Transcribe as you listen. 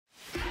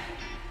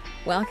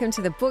Welcome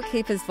to The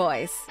Bookkeeper's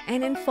Voice,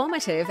 an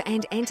informative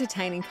and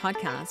entertaining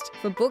podcast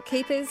for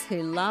bookkeepers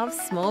who love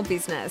small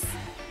business.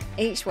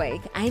 Each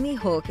week, Amy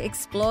Hook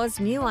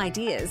explores new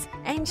ideas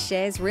and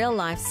shares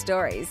real-life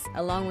stories,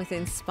 along with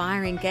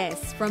inspiring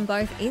guests from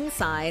both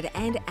inside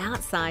and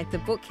outside the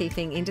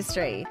bookkeeping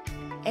industry.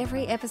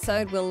 Every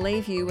episode will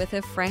leave you with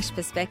a fresh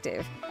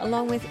perspective,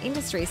 along with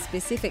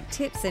industry-specific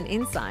tips and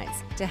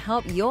insights to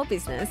help your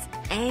business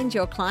and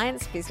your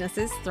clients'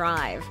 businesses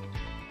thrive.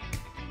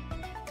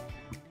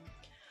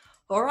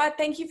 All right,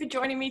 thank you for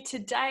joining me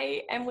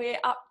today, and we're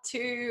up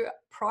to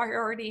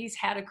priorities,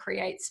 how to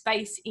create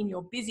space in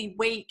your busy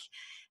week.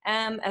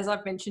 As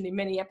I've mentioned in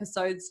many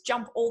episodes,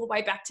 jump all the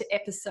way back to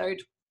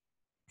episode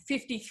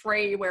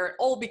 53, where it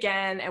all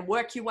began, and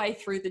work your way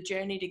through the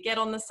journey to get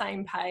on the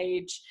same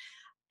page.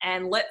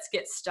 And let's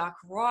get stuck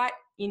right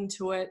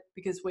into it,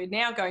 because we're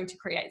now going to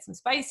create some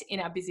space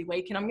in our busy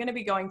week. And I'm going to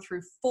be going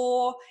through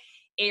 4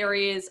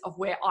 areas of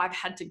where I've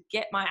had to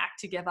get my act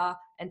together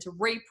and to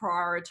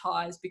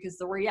reprioritize, because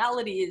the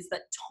reality is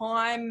that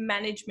time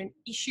management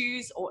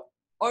issues or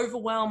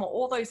overwhelm or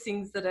all those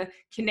things that are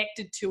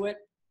connected to it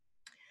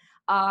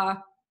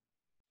are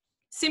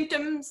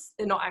symptoms.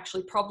 They're not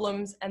actually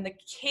problems. And the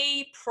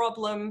key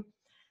problem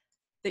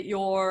that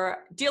you're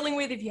dealing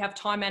with if you have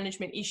time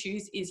management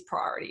issues is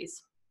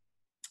priorities.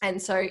 And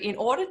so in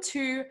order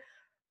to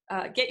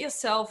get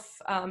yourself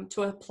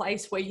to a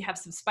place where you have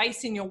some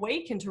space in your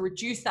week and to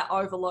reduce that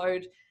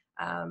overload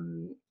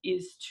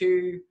is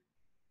to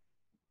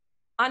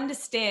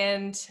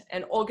understand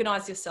and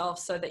organize yourself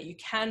so that you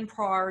can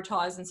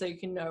prioritize and so you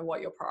can know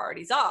what your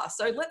priorities are.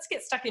 So let's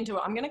get stuck into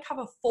it. I'm going to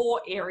cover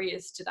 4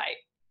 areas today.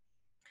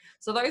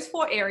 So those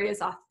 4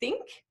 areas are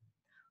think,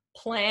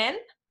 plan,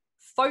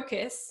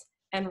 focus,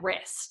 and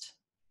rest.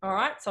 All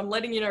right. So I'm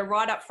letting you know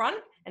right up front.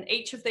 And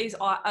each of these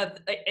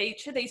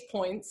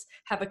points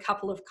have a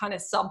couple of kind of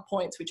sub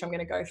points, which I'm going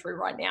to go through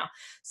right now.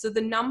 So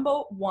the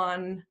number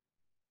one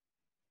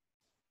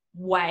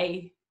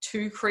way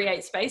to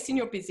create space in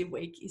your busy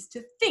week is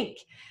to think.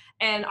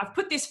 And I've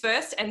put this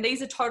first, and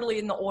these are totally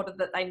in the order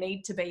that they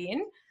need to be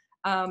in.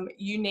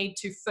 You need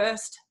to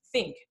first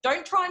think.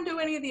 Don't try and do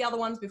any of the other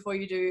ones before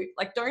you do.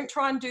 Like, don't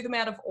try and do them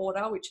out of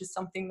order, which is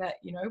something that,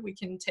 you know, we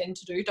can tend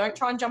to do. Don't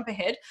try and jump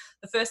ahead.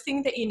 The first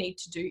thing that you need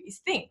to do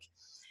is think.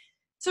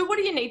 So what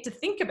do you need to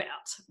think about?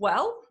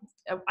 Well,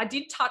 I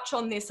did touch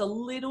on this a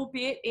little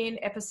bit in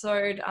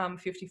episode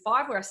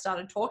 55, where I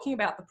started talking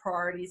about the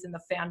priorities and the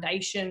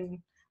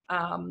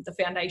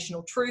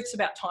foundational truths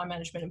about time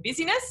management and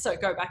busyness. So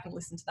go back and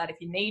listen to that if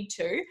you need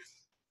to.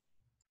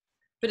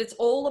 But it's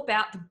all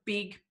about the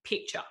big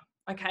picture,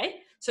 okay?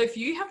 So if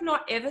you have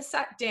not ever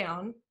sat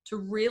down to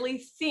really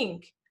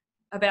think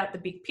about the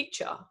big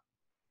picture,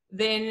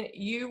 then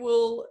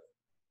your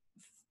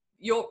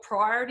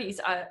priorities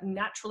are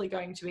naturally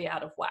going to be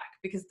out of whack,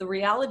 because the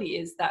reality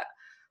is that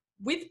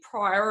with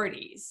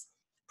priorities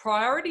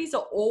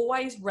are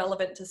always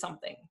relevant to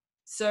something.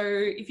 So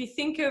if you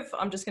think of,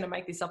 I'm just going to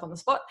make this up on the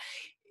spot.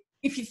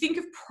 If you think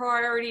of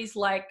priorities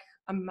like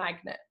a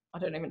magnet, I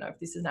don't even know if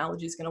this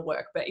analogy is going to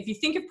work, but if you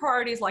think of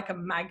priorities like a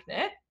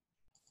magnet,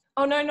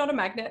 oh no, not a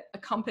magnet, a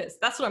compass.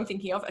 That's what I'm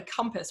thinking of, a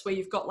compass, where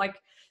you've got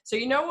so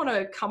you know on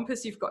a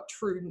compass, you've got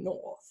true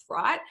north,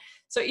 right?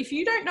 So if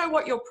you don't know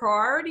what your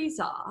priorities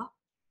are,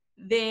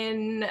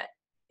 then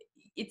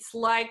it's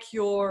like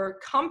your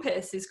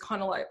compass is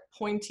kind of like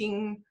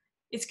pointing,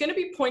 it's going to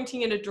be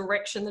pointing in a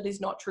direction that is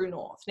not true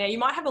north. Now, you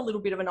might have a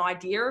little bit of an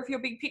idea of your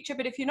big picture,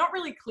 but if you're not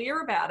really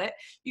clear about it,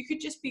 you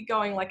could just be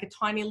going like a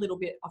tiny little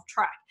bit off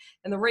track.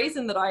 And the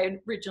reason that I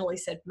originally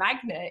said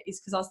magnet is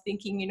because I was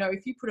thinking, you know,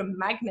 if you put a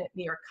magnet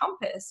near a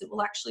compass, it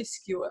will actually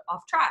skew it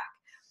off track.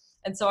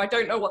 And so I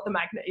don't know what the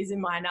magnet is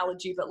in my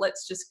analogy, but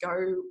let's just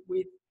go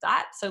with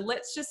that. So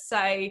let's just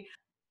say,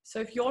 so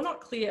if you're not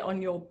clear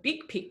on your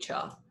big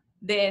picture,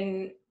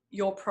 then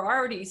your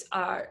priorities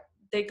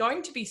they're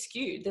going to be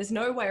skewed. There's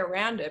no way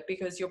around it,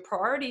 because your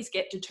priorities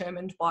get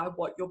determined by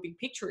what your big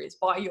picture is,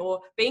 by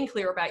your being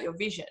clear about your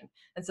vision.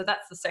 And so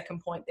that's the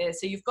second point there.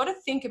 So you've got to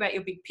think about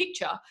your big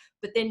picture,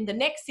 but then the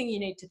next thing you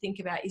need to think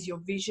about is your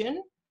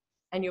vision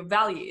and your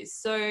values.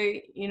 So,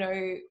 you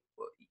know,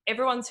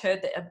 everyone's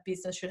heard that a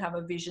business should have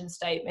a vision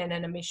statement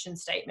and a mission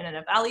statement and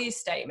a value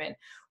statement.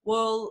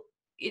 Well,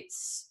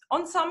 it's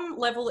on some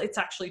level, it's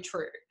actually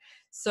true.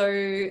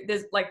 So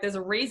there's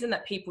a reason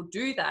that people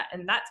do that,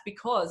 and that's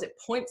because it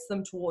points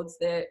them towards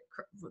their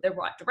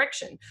right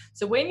direction.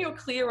 So when you're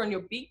clear on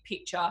your big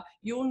picture,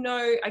 you'll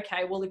know,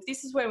 okay, well, if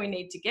this is where we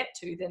need to get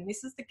to, then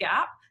this is the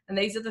gap, and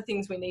these are the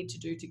things we need to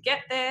do to get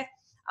there.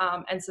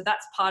 And so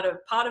that's part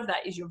of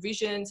that is your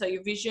vision. So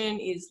your vision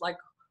is like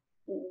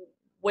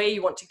where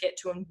you want to get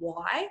to and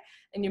why,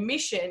 and your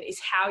mission is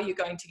how you're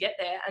going to get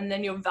there. And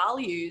then your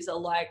values are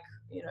like,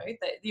 you know,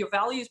 your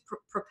values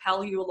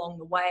propel you along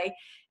the way.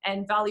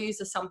 And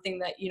values are something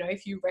that, you know,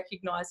 if you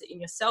recognize it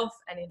in yourself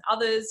and in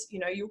others, you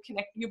know, you'll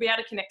be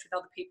able to connect with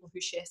other people who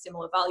share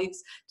similar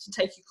values to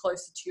take you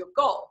closer to your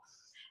goal.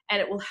 And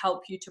it will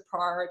help you to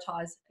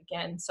prioritize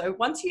again. So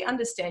once you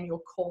understand your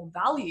core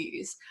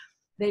values,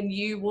 then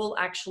you will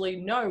actually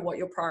know what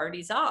your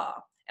priorities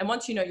are. And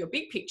once you know your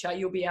big picture,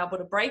 you'll be able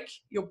to break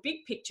your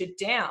big picture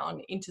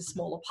down into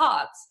smaller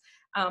parts.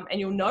 And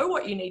you'll know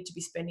what you need to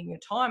be spending your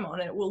time on.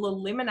 And it will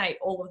eliminate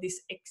all of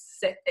this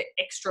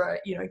extra,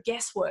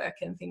 guesswork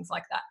and things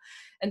like that.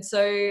 And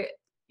so,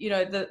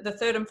 the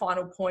third and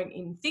final point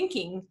in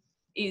thinking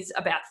is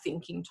about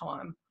thinking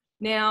time.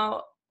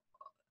 Now,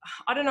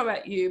 I don't know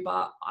about you,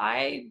 but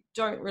I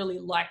don't really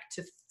like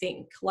to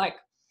think. Like,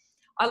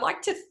 I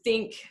like to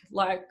think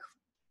like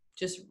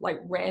just like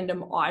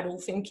random idle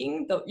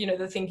thinking,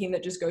 the thinking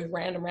that just goes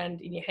round and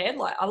round in your head.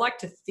 Like, I like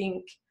to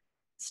think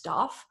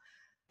stuff,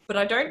 but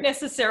I don't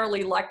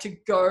necessarily like to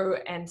go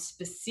and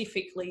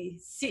specifically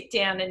sit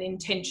down and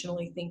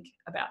intentionally think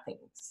about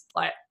things.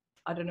 Like,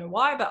 I don't know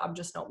why, but I'm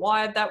just not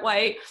wired that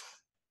way.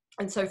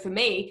 And so for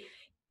me,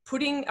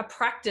 putting a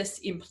practice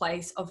in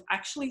place of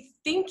actually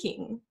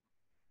thinking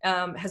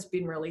has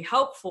been really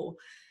helpful.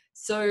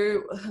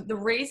 So the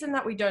reason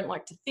that we don't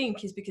like to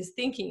think is because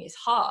thinking is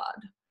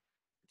hard.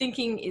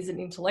 Thinking is an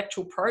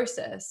intellectual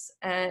process,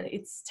 and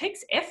it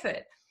takes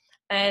effort.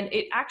 And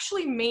it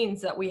actually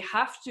means that we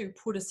have to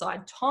put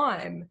aside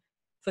time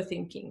for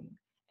thinking.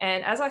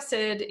 And as I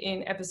said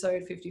in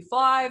episode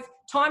 55,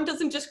 time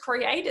doesn't just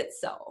create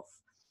itself.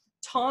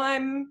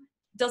 Time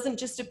doesn't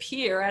just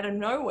appear out of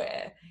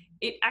nowhere.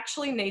 It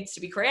actually needs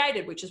to be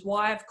created, which is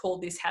why I've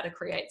called this How to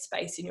Create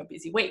Space in Your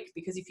Busy Week,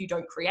 because if you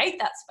don't create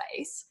that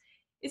space,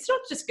 it's not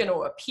just going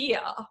to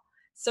appear.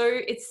 So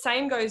it's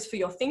same goes for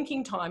your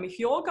thinking time. If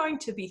you're going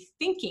to be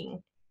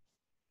thinking,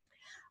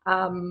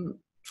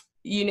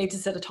 you need to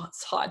set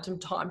aside some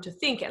time to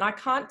think. And I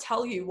can't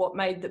tell you what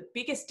made the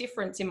biggest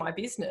difference in my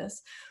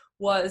business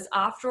was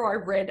after I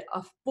read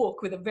a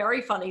book with a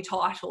very funny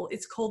title.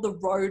 It's called The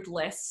Road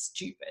Less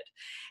Stupid.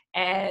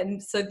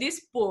 And so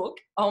this book,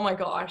 oh my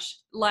gosh,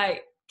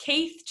 like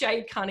Keith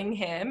J.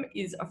 Cunningham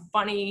is a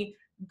funny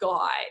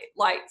guy.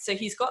 So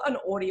he's got an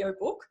audio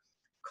book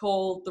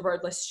called The Road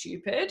Less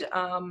Stupid,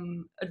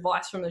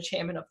 Advice from the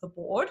Chairman of the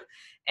Board.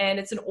 And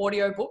it's an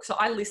audio book. So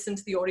I listened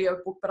to the audio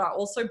book, but I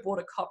also bought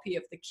a copy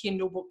of the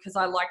Kindle book because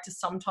I like to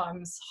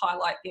sometimes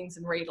highlight things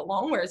and read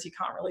along, whereas you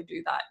can't really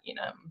do that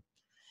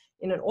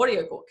in an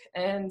audio book.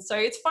 And so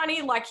it's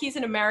funny, like he's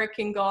an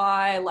American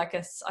guy,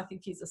 I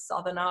think he's a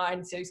Southerner,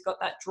 and so he's got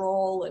that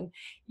drawl, and,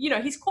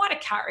 he's quite a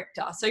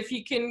character. So if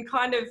you can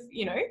kind of,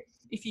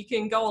 if you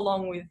can go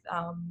along with,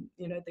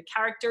 the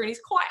character, and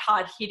he's quite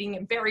hard hitting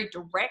and very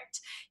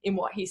direct in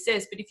what he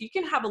says. But if you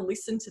can have a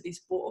listen to this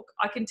book,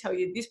 I can tell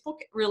you this book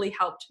really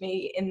helped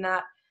me in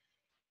that,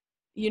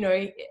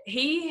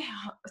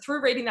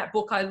 through reading that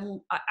book, I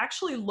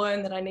actually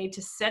learned that I need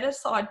to set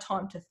aside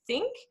time to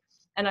think,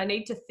 and I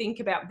need to think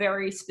about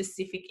very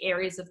specific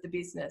areas of the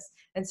business.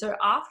 And so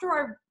after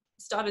I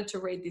started to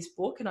read this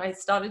book and I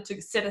started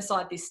to set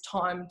aside this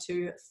time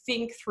to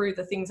think through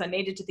the things I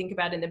needed to think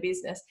about in the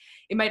business,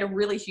 it made a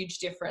really huge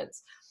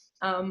difference.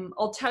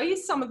 I'll tell you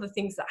some of the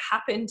things that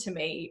happened to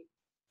me,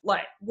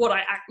 like what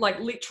I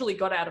literally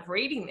got out of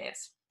reading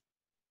this.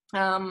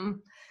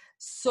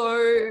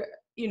 So,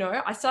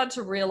 I started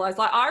to realize,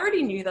 I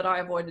already knew that I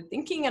avoided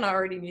thinking, and I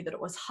already knew that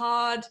it was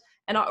hard.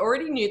 And I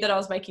already knew that I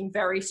was making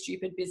very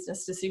stupid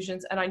business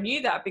decisions. And I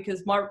knew that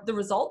because the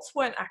results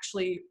weren't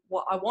actually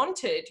what I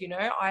wanted.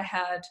 I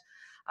had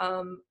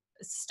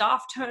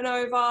staff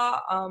turnover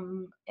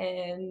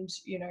and,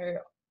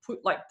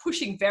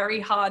 pushing very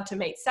hard to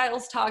meet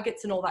sales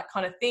targets and all that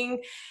kind of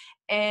thing.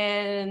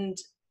 And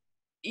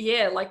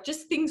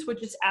just things were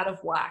just out of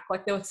whack.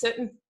 Like there were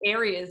certain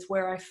areas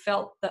where I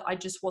felt that I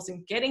just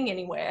wasn't getting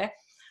anywhere.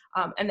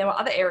 And there were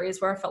other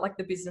areas where I felt like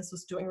the business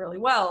was doing really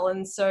well.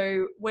 And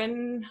so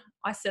when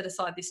I set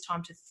aside this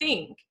time to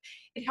think,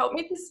 it helped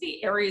me to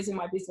see areas in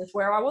my business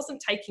where I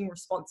wasn't taking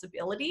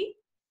responsibility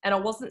and I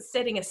wasn't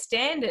setting a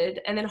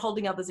standard and then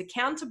holding others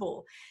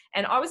accountable.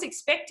 And I was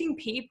expecting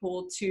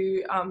people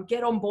to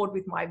get on board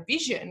with my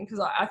vision because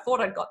I thought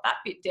I'd got that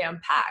bit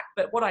down packed.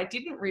 But what I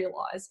didn't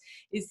realize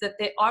is that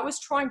I was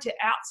trying to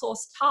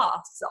outsource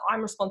tasks that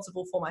I'm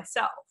responsible for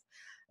myself.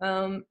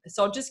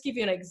 So I'll just give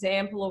you an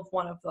example of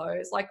one of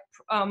those.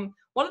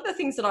 One of the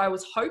things that I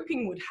was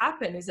hoping would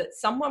happen is that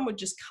someone would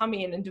just come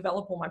in and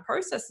develop all my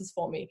processes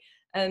for me.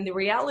 And the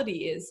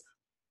reality is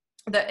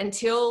that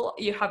until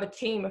you have a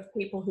team of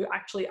people who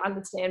actually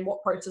understand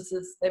what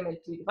processes they're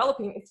meant to be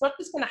developing, it's not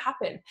just going to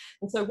happen.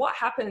 And so what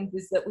happens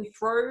is that we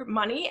throw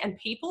money and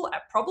people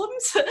at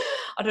problems.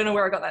 I don't know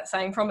where I got that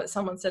saying from, but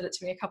someone said it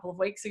to me a couple of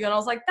weeks ago. And I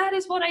was like, that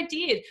is what I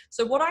did.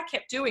 So what I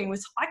kept doing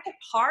was I kept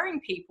hiring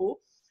people.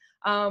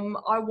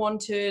 I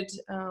wanted,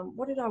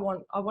 what did I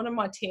want? I wanted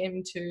my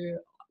team to,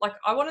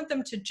 I wanted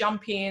them to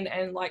jump in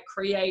and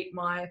create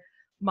my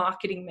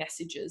marketing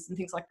messages and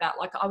things like that.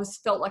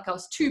 Felt like I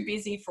was too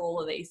busy for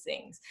all of these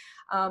things.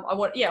 I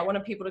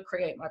wanted people to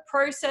create my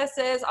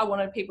processes. I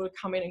wanted people to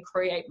come in and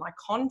create my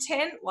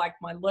content, like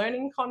my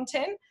learning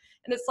content.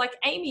 And it's like,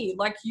 Amy,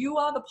 you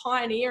are the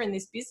pioneer in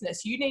this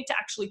business. You need to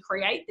actually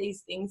create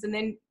these things and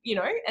then,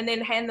 and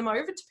then hand them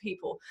over to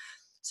people.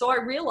 So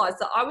I realized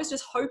that I was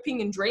just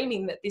hoping and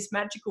dreaming that this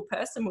magical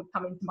person would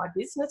come into my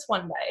business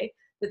one day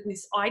that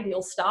this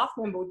ideal staff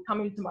member would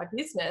come into my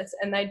business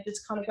and they'd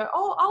just kind of go,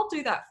 oh, I'll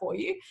do that for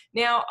you.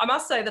 Now, I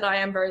must say that I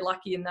am very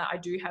lucky in that I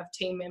do have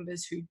team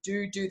members who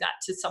do that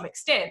to some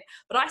extent,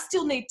 but I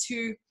still need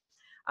to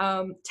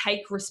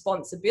take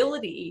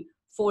responsibility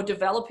for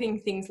developing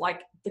things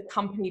like the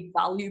company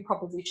value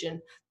proposition,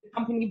 the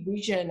company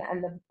vision,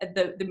 and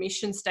the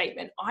mission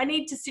statement. I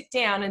need to sit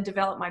down and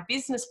develop my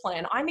business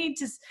plan. I need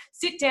to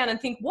sit down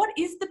and think, what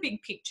is the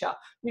big picture?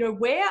 You know,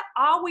 where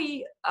are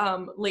we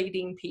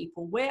leading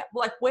people? Where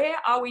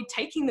are we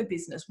taking the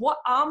business? What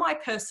are my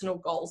personal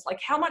goals? Like,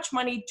 how much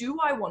money do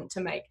I want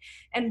to make?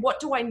 And what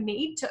do I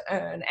need to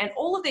earn? And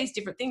all of these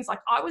different things.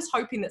 Like, I was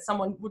hoping that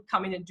someone would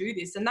come in and do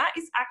this, and that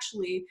is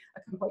actually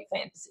a complete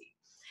fantasy.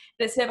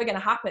 It's never going to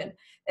happen.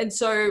 And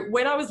so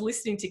when I was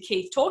listening to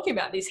Keith talking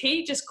about this,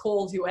 he just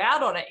calls you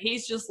out on it.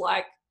 He's just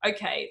like,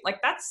 okay, like,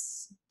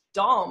 that's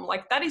dumb.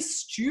 Like, that is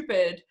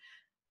stupid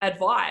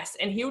advice.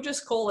 And he'll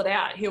just call it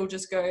out. He'll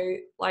just go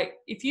like,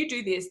 if you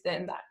do this,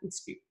 then that is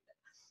stupid.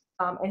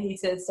 And he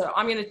says, so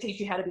I'm going to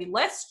teach you how to be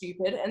less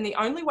stupid. And the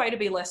only way to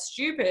be less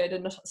stupid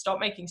and stop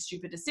making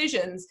stupid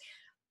decisions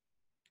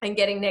and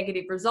getting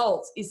negative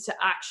results is to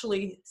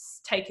actually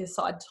take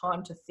aside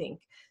time to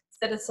think.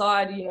 Set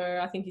aside, you know,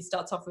 I think he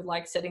starts off with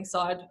like setting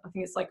aside, I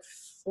think it's like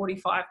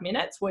 45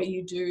 minutes where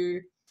you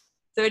do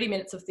 30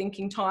 minutes of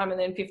thinking time and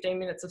then 15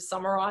 minutes of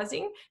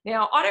summarizing.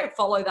 Now, I don't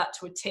follow that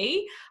to a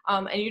T,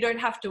 and you don't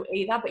have to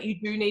either, but you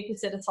do need to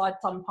set aside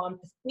some time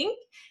to think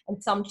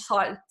and some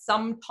time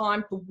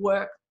to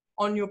work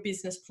on your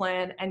business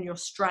plan and your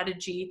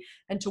strategy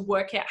and to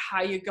work out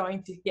how you're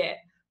going to get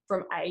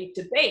from A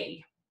to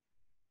B.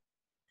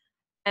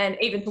 And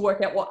even to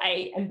work out what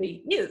A and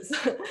B is.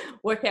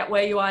 Work out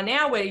where you are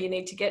now, where you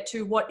need to get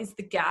to, what is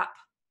the gap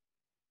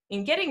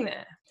in getting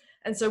there.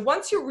 And so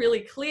once you're really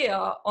clear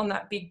on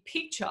that big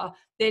picture,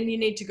 then you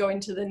need to go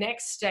into the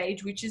next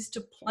stage, which is to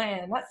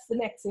plan. That's the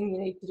next thing you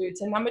need to do.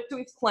 So number 2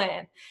 is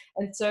plan.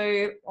 And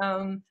so,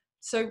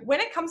 so when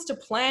it comes to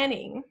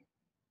planning,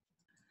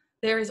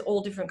 there is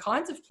all different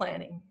kinds of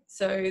planning.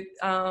 So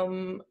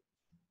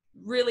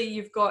really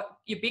you've got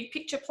your big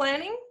picture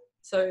planning.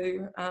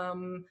 So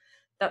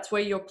that's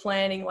where you're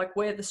planning like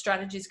where the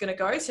strategy is going to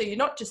go. So you're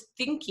not just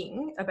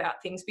thinking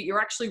about things, but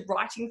you're actually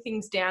writing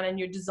things down and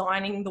you're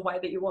designing the way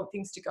that you want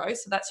things to go.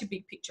 So that's your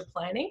big picture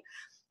planning.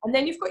 And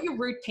then you've got your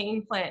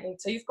routine planning.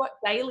 So you've got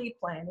daily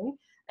planning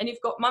and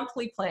you've got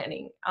monthly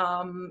planning.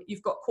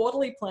 You've got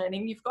quarterly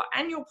planning, you've got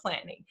annual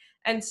planning.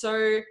 And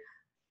so,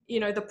 you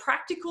know, the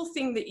practical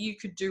thing that you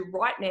could do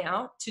right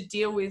now to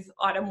deal with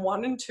item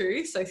 1 and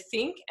 2, so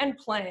think and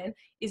plan,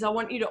 is I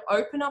want you to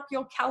open up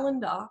your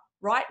calendar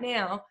right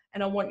now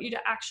and I want you to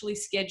actually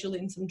schedule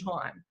in some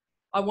time.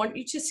 I want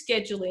you to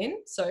schedule in.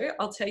 So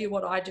I'll tell you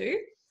what I do.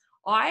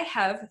 I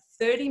have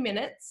 30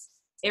 minutes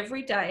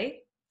every day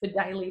for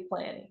daily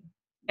planning.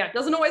 Now, it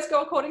doesn't always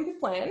go according to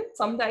plan.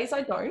 Some days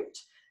I don't.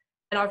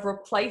 And I've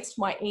replaced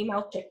my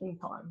email checking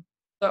time.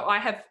 So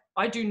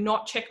I do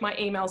not check my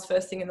emails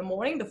first thing in the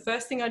morning. The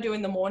first thing I do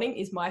in the morning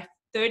is my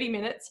 30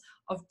 minutes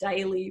of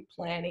daily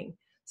planning.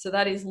 So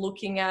that is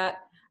looking at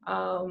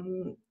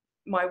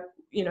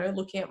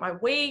looking at my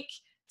week,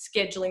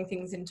 scheduling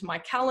things into my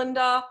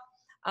calendar,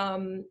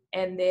 and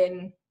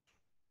then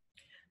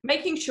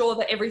making sure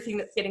that everything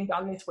that's getting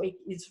done this week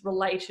is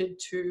related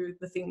to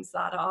the things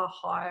that are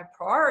high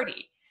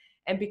priority.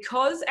 And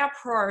because our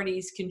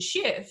priorities can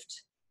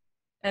shift,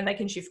 and they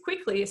can shift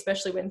quickly,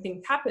 especially when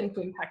things happen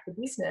to impact the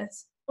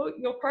business, well,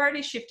 your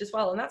priorities shift as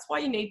well. And that's why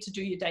you need to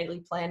do your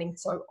daily planning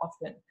so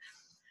often.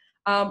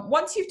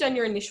 Once you've done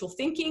your initial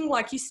thinking,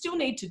 like, you still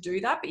need to do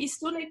that, but you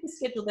still need to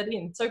schedule that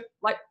in. So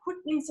like, put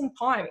in some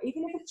time,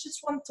 even if it's just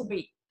once a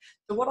week.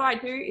 So what I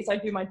do is I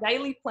do my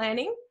daily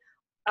planning,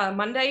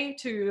 Monday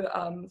to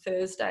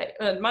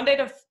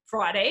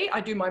Friday,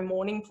 I do my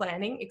morning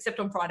planning, except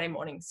on Friday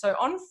morning. So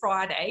on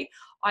Friday,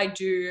 I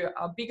do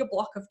a bigger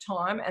block of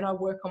time and I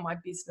work on my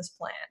business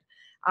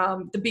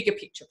plan, the bigger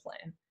picture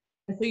plan.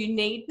 And so you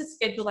need to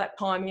schedule that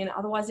time in,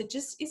 otherwise it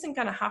just isn't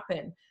going to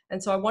happen.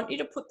 And so I want you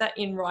to put that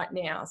in right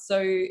now.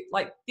 So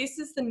like, this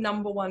is the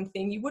number one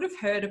thing. You would have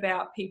heard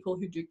about people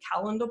who do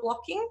calendar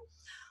blocking.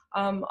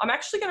 I'm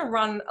actually going to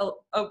run a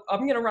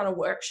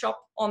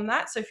workshop on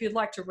that. So if you'd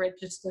like to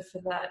register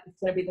for that, it's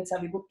going to be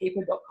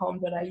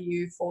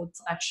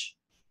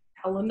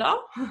thesavvybookkeeper.com.au/calendar.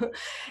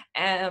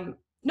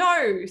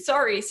 No,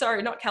 sorry,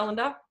 not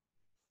calendar.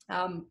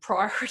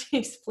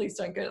 Priorities, please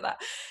don't go to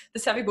that.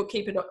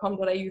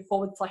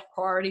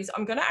 thesavvybookkeeper.com.au/priorities.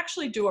 I'm going to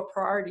actually do a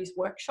priorities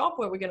workshop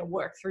where we're going to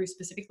work through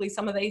specifically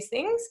some of these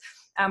things.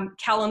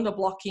 Calendar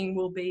blocking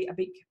will be a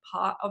big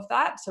part of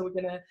that. So we're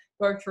going to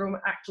go through and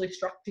actually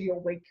structure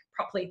your week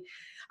properly.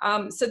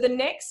 So the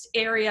next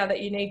area that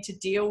you need to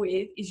deal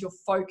with is your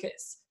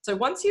focus. So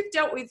once you've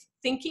dealt with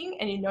thinking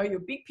and you know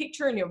your big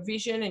picture and your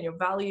vision and your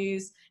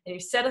values, and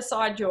you've set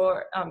aside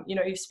your,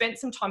 you've spent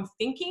some time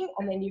thinking,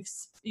 and then you've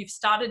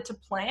started to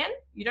plan.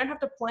 You don't have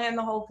to plan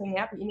the whole thing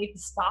out, but you need to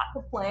start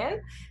to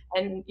plan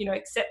and,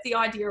 accept the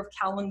idea of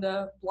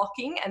calendar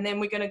blocking. And then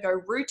we're going to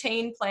go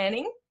routine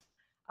planning.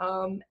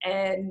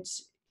 And,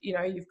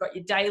 you've got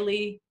your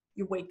daily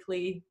your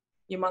weekly,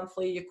 your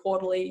monthly, your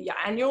quarterly, your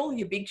annual,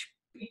 your big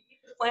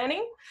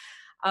planning.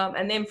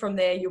 And then from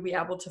there, you'll be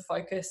able to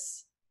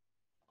focus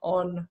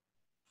on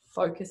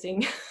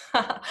focusing.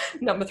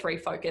 Number 3,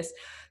 focus.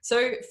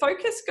 So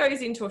focus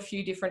goes into a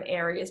few different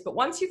areas, but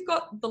once you've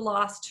got the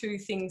last 2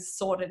 things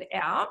sorted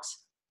out,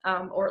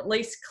 or at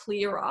least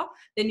clearer,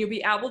 then you'll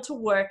be able to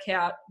work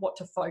out what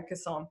to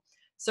focus on.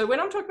 So when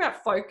I'm talking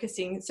about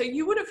focusing, so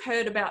you would have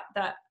heard about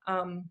that,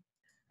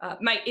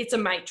 it's a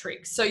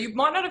matrix. So you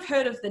might not have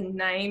heard of the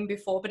name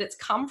before, but it's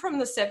come from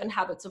the 7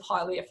 Habits of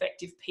Highly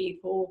Effective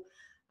People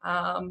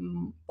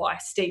by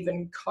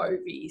Stephen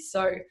Covey.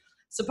 So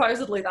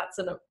supposedly that's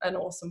an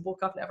awesome book.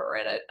 I've never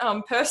read it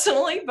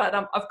personally, but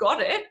I've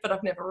got it, but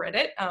I've never read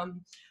it.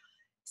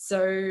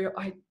 So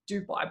I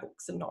do buy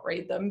books and not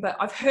read them, but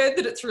I've heard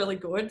that it's really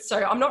good.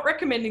 So I'm not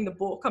recommending the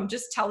book. I'm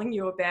just telling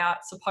you about,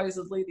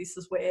 supposedly this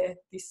is where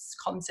this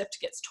concept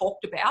gets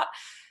talked about.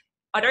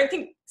 I don't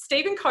think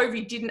Stephen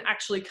Covey didn't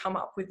actually come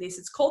up with this.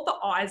 It's called the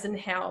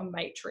Eisenhower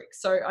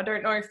Matrix. So I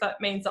don't know if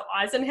that means that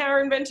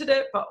Eisenhower invented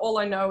it, but all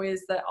I know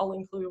is that I'll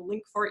include a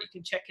link for it. You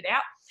can check it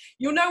out.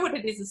 You'll know what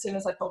it is as soon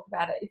as I talk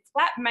about it. It's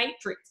that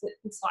matrix that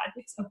decides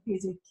if something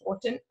is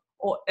important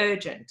or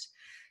urgent.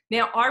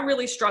 Now, I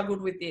really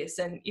struggled with this.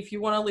 And if you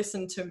want to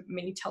listen to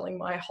me telling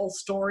my whole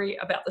story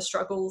about the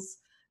struggles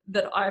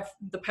that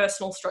the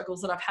personal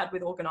struggles that I've had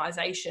with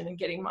organization and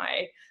getting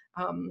my,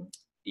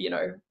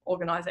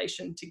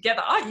 organization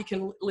together, you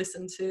can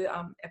listen to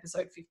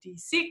episode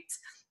 56,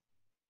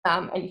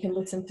 and you can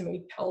listen to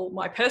me tell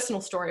my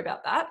personal story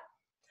about that.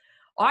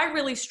 I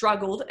really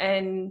struggled,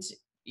 and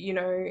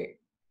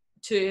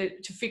to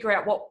figure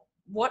out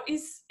what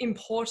is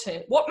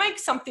important, what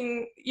makes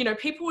something,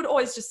 people would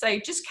always just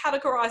say, just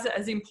categorize it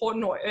as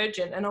important or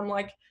urgent. And I'm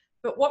like,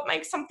 but what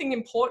makes something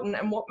important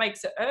and what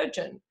makes it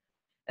urgent?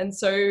 And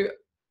so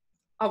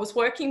I was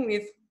working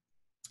with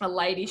a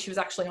lady, she was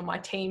actually on my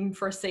team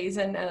for a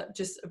season,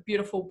 just a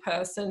beautiful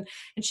person.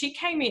 And she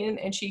came in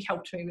and she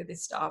helped me with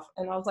this stuff.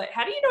 And I was like,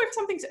 how do you know if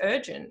something's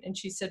urgent? And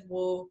she said,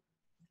 well,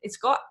 it's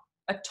got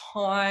a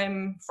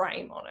time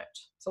frame on it.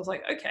 So I was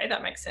like, okay,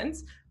 that makes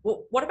sense.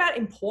 Well, what about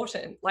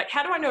important? Like,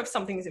 how do I know if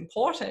something is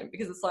important?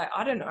 Because it's like,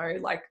 I don't know,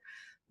 like,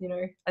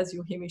 as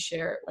you'll hear me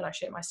share it when I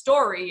share my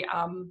story,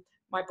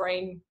 my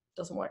brain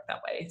doesn't work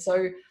that way.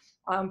 So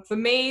for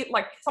me,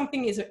 like,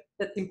 something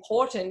that's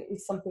important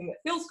is something that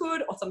feels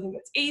good, or something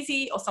that's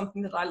easy, or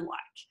something that I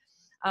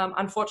like.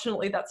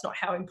 Unfortunately, that's not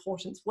how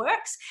importance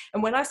works.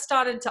 And when I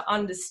started to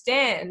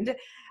understand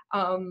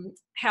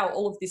how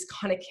all of this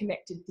kind of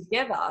connected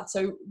together,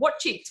 so what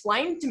she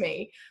explained to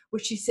me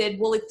was, she said,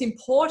 well, it's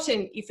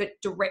important if it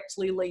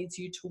directly leads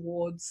you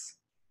towards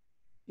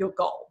your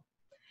goal.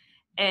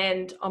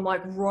 And I'm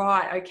like,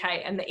 right,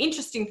 okay. And the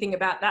interesting thing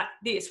about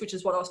which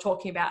is what I was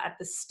talking about at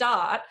the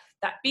start,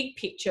 that big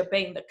picture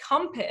being the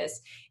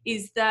compass,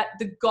 is that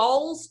the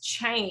goals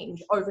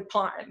change over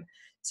time.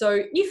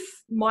 So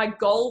if my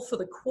goal for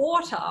the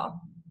quarter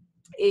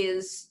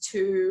is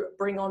to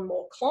bring on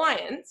more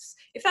clients,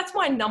 if that's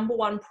my number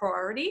 1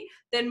 priority,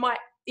 then my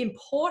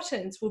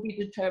importance will be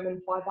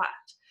determined by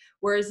that.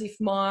 Whereas if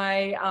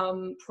my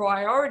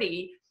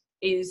priority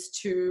is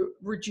to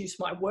reduce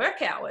my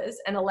work hours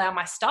and allow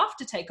my staff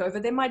to take over,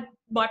 then my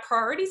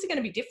priorities are going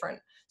to be different.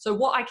 So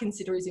what I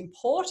consider is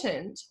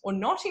important or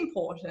not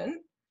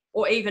important,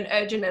 or even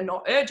urgent and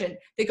not urgent,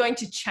 they're going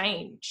to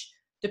change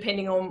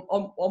depending on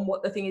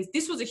what the thing is.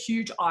 This was a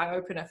huge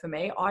eye-opener for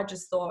me. I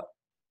just thought,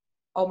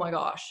 oh my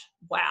gosh,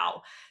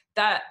 wow.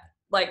 That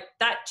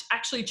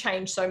actually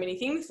changed so many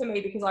things for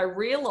me, because I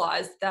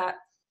realized that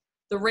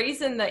the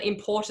reason that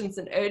importance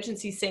and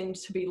urgency seemed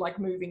to be like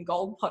moving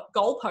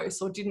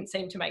goalposts, or didn't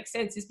seem to make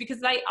sense, is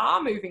because they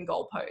are moving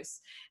goalposts.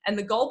 And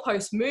the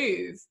goalposts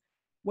move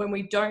when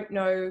we don't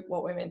know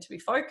what we're meant to be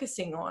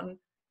focusing on.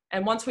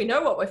 And once we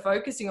know what we're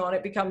focusing on,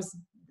 it becomes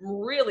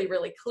really,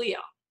 really clear.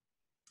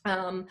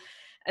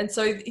 And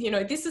so,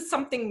 this is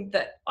something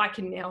that I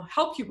can now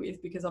help you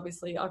with, because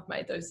obviously I've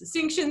made those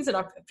distinctions and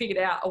I've figured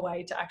out a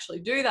way to actually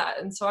do that.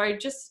 And so I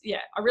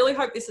really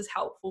hope this is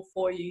helpful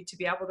for you to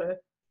be able to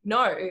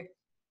know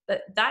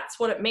that that's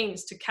what it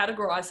means to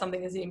categorize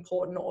something as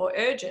important or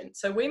urgent.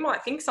 So we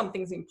might think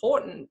something's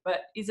important,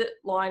 but is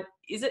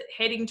it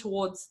heading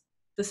towards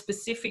the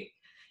specific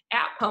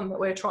outcome that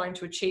we're trying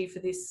to achieve for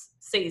this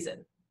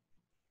season?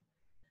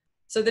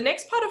 So the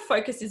next part of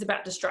focus is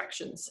about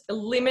distractions,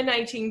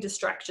 eliminating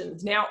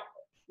distractions. Now,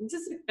 this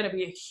is going to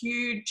be a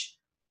huge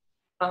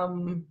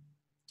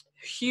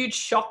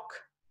shock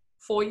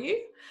for you.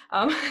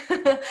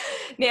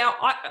 Now,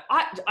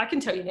 I can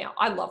tell you now,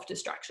 I love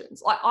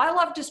distractions. I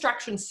love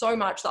distractions so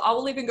much that I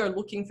will even go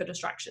looking for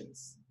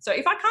distractions. So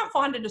if I can't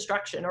find a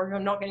distraction, or if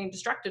I'm not getting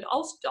distracted,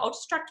 I'll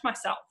distract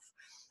myself.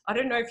 I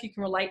don't know if you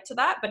can relate to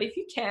that, but if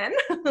you can,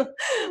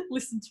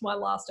 listen to my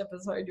last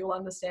episode, you'll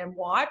understand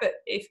why. But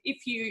if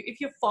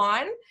you're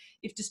fine,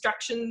 if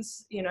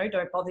distractions,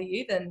 don't bother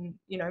you, then,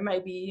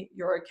 maybe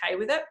you're okay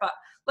with it. But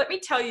let me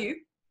tell you,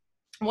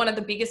 one of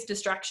the biggest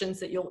distractions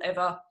that you'll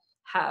ever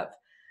have.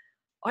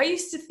 I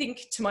used to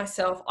think to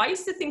myself, I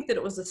used to think that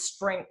it was a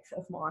strength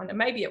of mine, and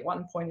maybe at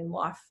one point in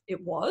life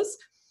it was.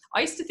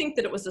 I used to think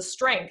that it was a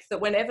strength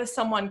that whenever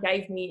someone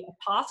gave me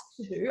a task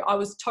to do, I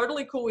was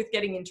totally cool with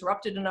getting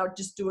interrupted and I would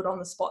just do it on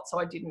the spot so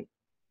I didn't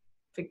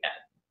forget.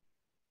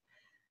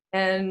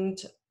 And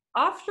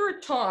after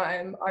a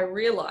time, I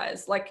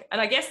realized,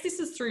 and I guess this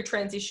is through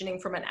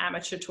transitioning from an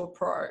amateur to a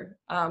pro.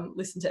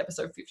 Listen to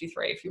episode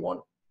 53 if you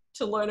want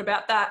to learn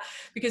about that.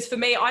 Because for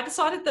me, I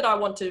decided that I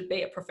want to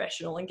be a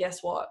professional, and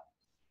guess what?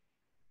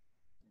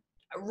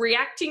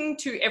 Reacting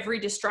to every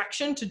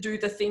distraction to do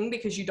the thing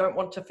because you don't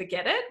want to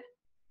forget it,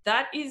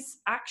 that is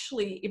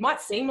actually, it might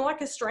seem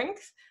like a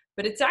strength,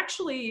 but it's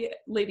actually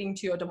leading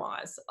to your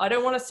demise. I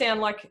don't want to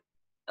sound like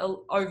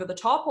over the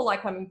top or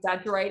like I'm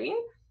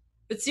exaggerating,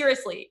 but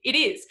seriously, it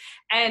is.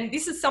 And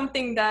this is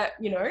something that,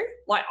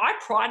 I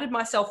prided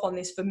myself on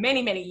this for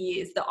many, many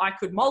years, that I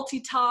could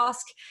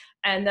multitask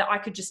and that I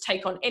could just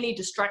take on any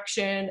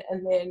distraction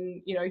and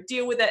then,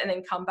 deal with it and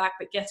then come back.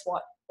 But guess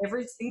what?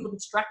 Every single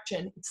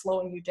distraction is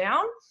slowing you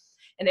down,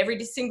 and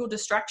every single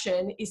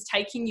distraction is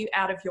taking you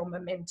out of your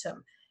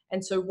momentum.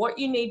 And so what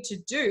you need to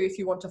do if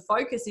you want to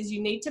focus is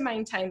you need to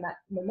maintain that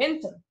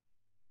momentum.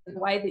 The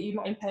way that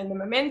you maintain the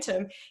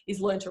momentum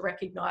is learn to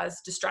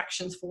recognize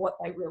distractions for what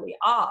they really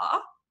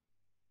are.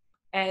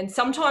 And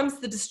sometimes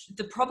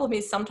the problem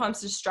is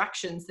sometimes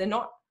distractions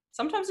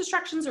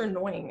are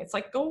annoying. It's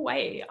like, go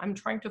away, I'm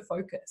trying to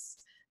focus.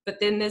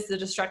 But then there's the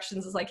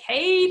distractions. It's like,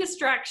 hey,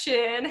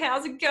 distraction,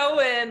 how's it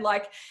going?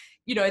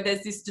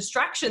 There's this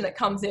distraction that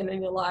comes in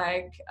and you're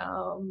like,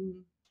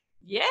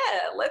 yeah,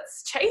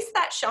 let's chase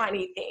that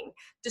shiny thing.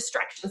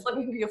 Distractions. Let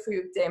me give you a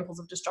few examples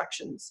of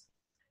distractions.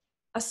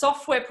 A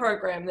software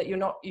program that you're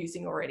not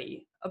using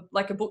already.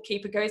 Like a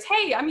bookkeeper goes,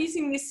 hey, I'm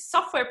using this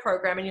software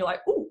program. And you're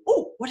like,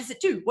 oh, what does it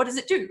do? What does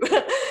it do?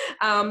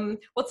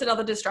 What's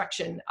another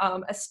distraction?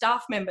 A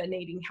staff member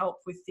needing help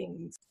with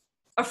things.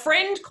 A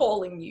friend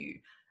calling you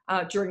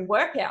during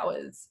work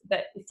hours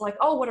that it's like,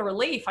 oh, what a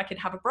relief. I can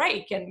have a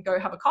break and go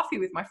have a coffee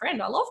with my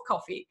friend. I love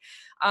coffee.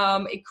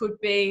 It could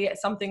be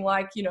something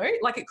like,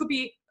 it could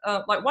be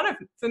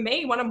for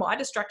me, one of my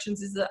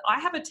distractions is that I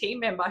have a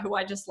team member who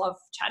I just love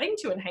chatting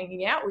to and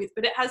hanging out with,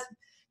 but it has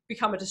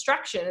become a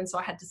distraction. And so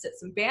I had to set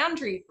some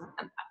boundaries around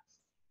that.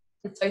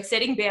 And so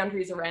setting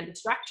boundaries around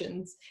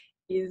distractions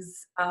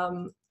is,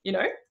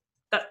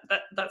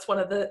 that's one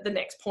of the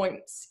next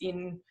points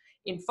in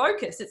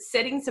focus. It's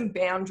setting some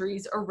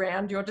boundaries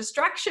around your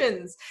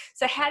distractions.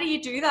 So how do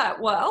you do that?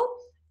 Well,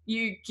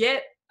 you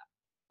get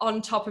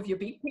on top of your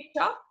big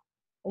picture,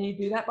 and you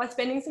do that by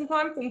spending some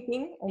time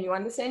thinking, and you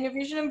understand your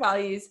vision and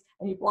values,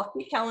 and you block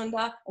your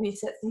calendar, and you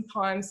set some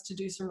times to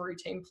do some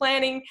routine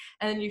planning,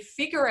 and then you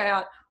figure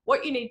out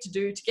what you need to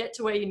do to get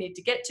to where you need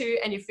to get to,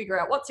 and you figure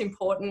out what's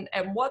important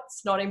and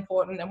what's not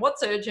important and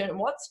what's urgent and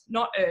what's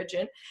not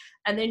urgent,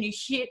 and then you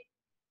hit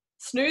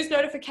snooze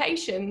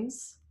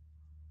notifications.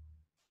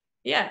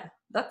 Yeah,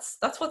 that's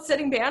what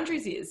setting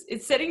boundaries is.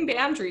 It's setting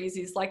boundaries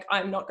is like,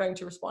 I'm not going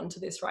to respond to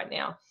this right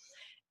now.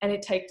 And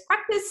it takes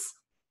practice,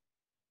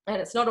 and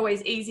it's not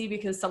always easy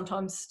because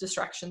sometimes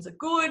distractions are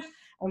good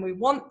and we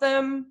want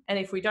them. And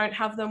if we don't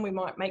have them, we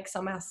might make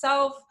some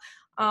ourselves.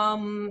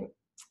 Another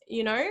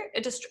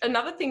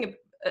thing,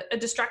 a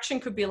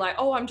distraction could be like,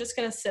 oh, I'm just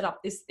going to set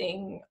up this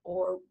thing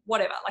or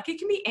whatever. Like, it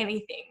can be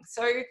anything.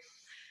 So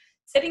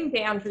setting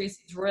boundaries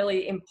is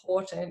really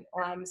important.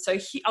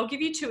 I'll give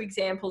you 2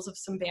 examples of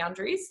some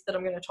boundaries that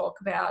I'm going to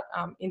talk about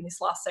in this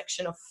last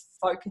section of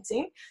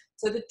focusing.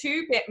 So the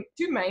two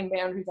main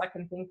boundaries I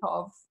can think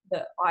of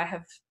that I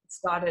have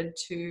started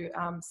to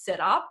set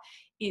up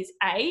is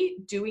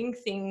doing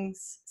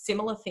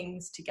similar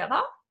things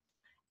together.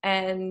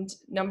 And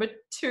number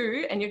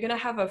 2, and you're going to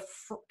have a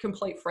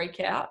complete freak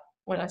out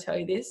when I tell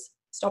you this,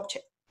 stop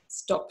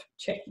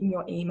checking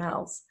your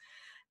emails.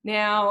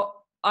 Now,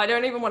 I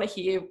don't even want to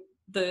hear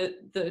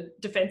the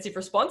defensive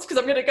response, because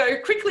I'm going to go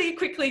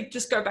quickly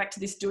just go back to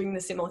this doing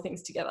the similar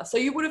things together. So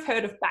you would have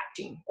heard of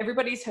batching.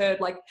 Everybody's heard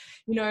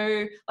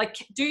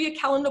do your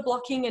calendar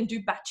blocking and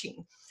do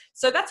batching.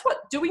 So that's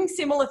what doing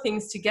similar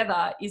things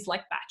together is,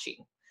 like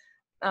batching.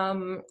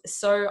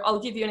 So I'll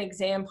give you an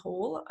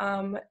example.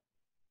 When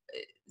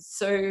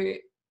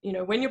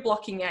you're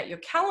blocking out your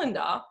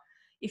calendar,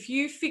 if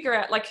you figure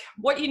out,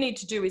 what you need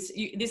to do is,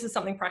 this is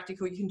something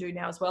practical you can do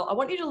now as well. I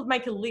want you to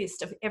make a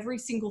list of every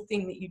single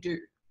thing that you do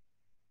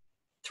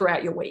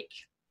throughout your week,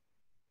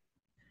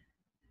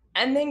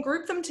 and then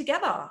group them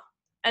together,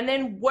 and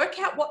then work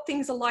out what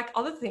things are like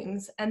other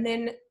things, and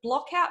then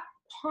block out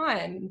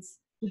times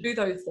to do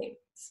those things.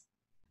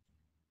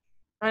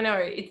 I know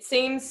it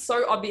seems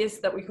so obvious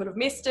that we could have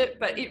missed it,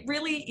 but it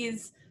really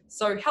is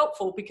so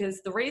helpful,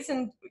 because the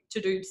reason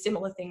to do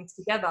similar things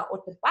together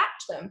or to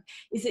batch them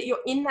is that you're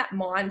in that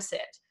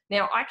mindset.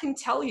 Now, I can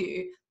tell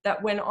you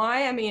that when I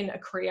am in a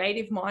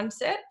creative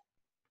mindset,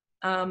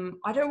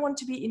 I don't want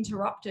to be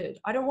interrupted.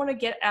 I don't want to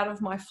get out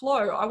of my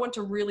flow. I want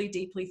to really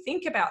deeply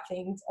think about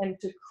things and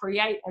to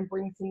create and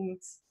bring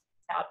things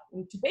out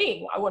into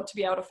being. I want to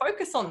be able to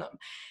focus on them.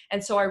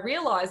 And so I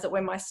realized that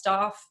when my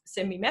staff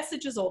send me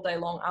messages all day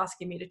long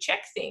asking me to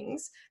check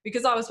things,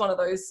 because I was one of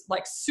those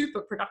like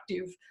super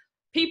productive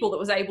people that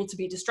was able to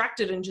be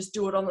distracted and just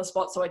do it on the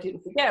spot so I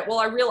didn't forget. Well,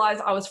 I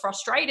realized I was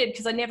frustrated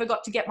because I never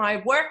got to get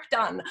my work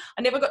done.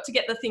 I never got to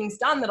get the things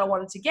done that I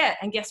wanted to get.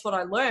 And guess what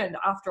I learned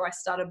after I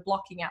started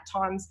blocking out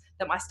times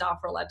that my staff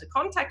are allowed to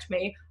contact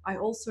me? I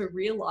also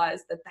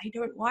realized that they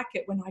don't like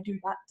it when I do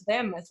that to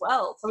them as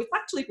well. So it's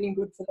actually been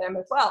good for them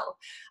as well,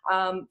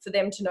 for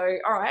them to know,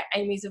 all right,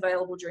 Amy's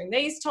available during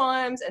these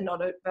times and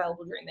not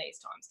available during these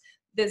times.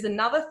 There's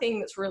another thing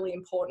that's really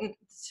important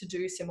to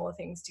do similar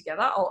things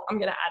together. I'm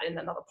going to add in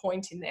another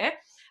point in there,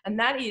 and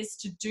that is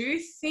to do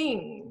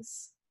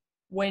things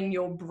when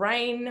your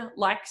brain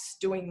likes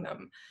doing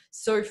them.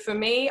 So for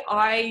me,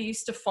 I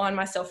used to find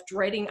myself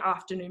dreading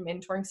afternoon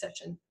mentoring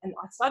sessions, and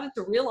I started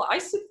to realize, I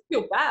used to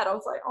feel bad. I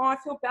was like, oh, I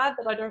feel bad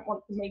that I don't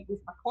want to meet with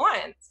my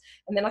clients.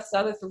 And then I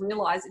started to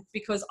realize it's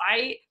because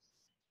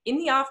in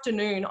the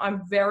afternoon,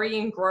 I'm very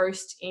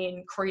engrossed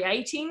in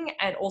creating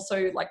and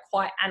also like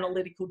quite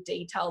analytical,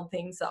 detailed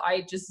things that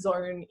I just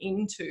zone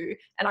into,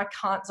 and I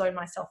can't zone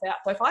myself out.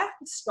 So if I have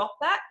to stop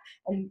that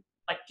and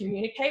like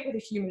communicate with a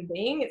human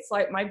being, it's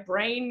like my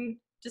brain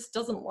just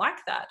doesn't like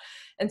that.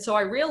 And so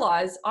I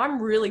realized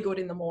I'm really good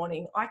in the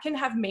morning. I can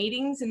have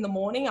meetings in the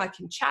morning. I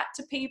can chat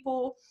to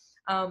people.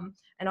 And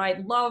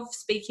I love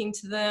speaking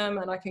to them,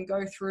 and I can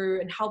go through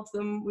and help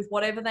them with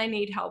whatever they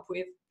need help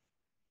with.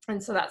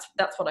 And so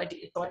that's what I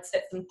did. So I'd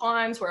set some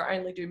times where I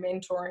only do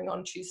mentoring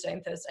on Tuesday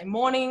and Thursday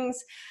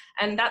mornings.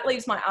 And that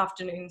leaves my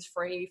afternoons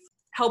free,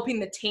 helping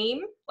the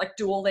team like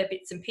do all their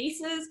bits and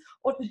pieces,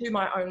 or to do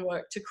my own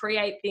work, to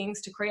create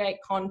things, to create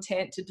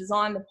content, to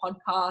design the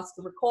podcast,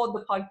 to record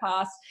the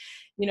podcast,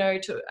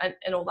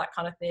 and all that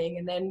kind of thing.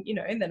 And then,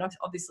 and then I've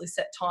obviously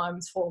set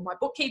times for my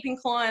bookkeeping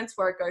clients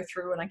where I go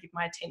through and I give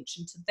my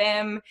attention to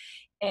them,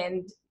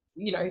 and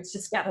to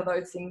scatter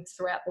those things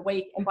throughout the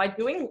week. And by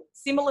doing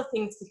similar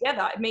things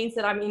together, it means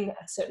that I'm in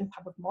a certain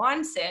type of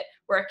mindset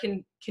where I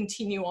can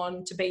continue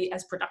on to be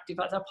as productive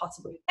as I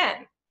possibly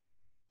can.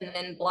 And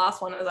then the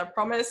last one, as I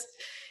promised,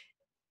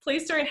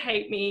 please don't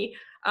hate me.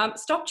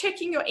 Stop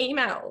checking your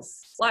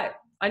emails. Like,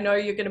 I know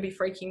you're going to be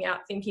freaking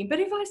out thinking, but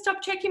if I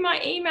stop checking my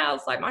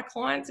emails, like my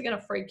clients are going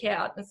to freak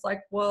out. And it's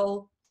like,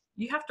 well,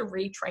 you have to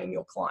retrain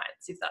your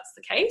clients if that's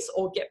the case,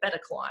 or get better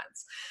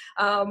clients.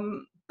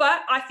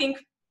 But I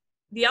think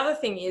the other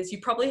thing is, you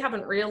probably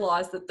haven't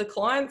realized that the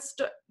clients,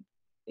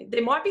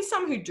 there might be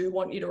some who do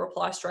want you to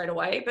reply straight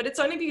away, but it's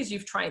only because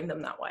you've trained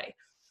them that way.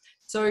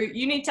 So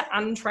you need to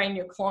untrain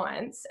your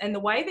clients. And the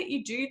way that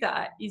you do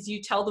that is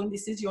you tell them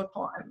this is your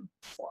time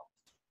slot.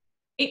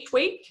 Each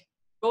week,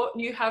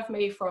 you have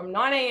me from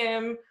 9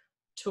 a.m.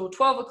 till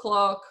 12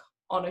 o'clock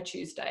on a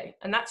Tuesday.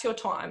 And that's your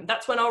time.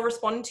 That's when I'll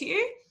respond to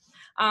you.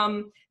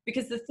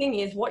 Because the thing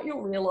is, what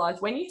you'll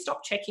realize when you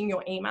stop checking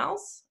your emails,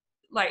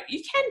 like,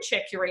 you can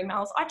check your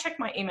emails. I check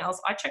my emails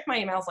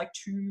like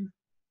 2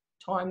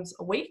 times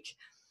a week.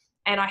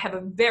 And I have a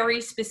very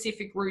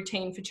specific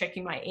routine for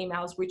checking my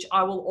emails, which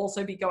I will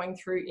also be going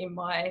through in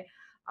my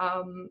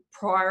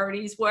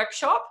priorities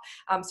workshop.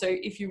 So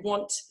if you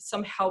want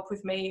some help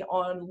with me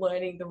on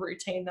learning the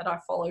routine that I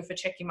follow for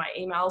checking my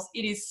emails,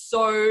 it is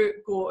so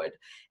good.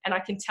 And I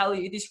can tell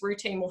you this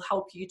routine will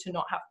help you to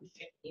not have to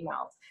check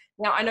emails.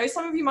 Now, I know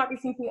some of you might be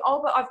thinking,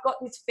 oh, but I've got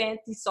this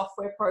fancy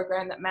software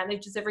program that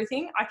manages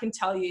everything. I can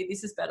tell you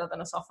this is better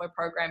than a software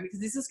program, because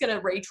this is going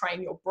to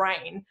retrain your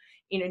brain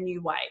in a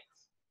new way.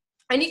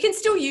 And you can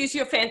still use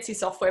your fancy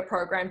software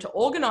program to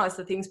organize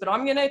the things, but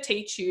I'm going to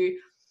teach you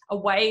a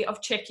way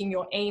of checking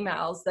your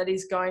emails that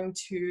is going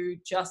to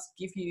just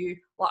give you,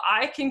 well,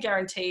 I can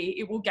guarantee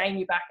it will gain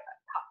you back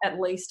at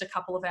least a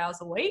couple of hours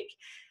a week.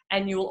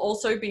 And you will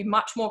also be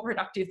much more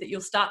productive, that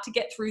you'll start to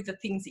get through the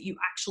things that you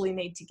actually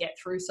need to get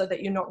through, so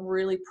that you're not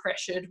really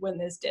pressured when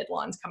there's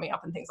deadlines coming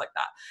up and things like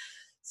that.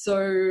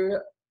 So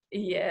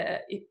yeah,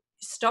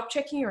 stop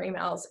checking your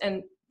emails.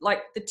 And like,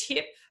 the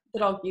tip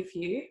that I'll give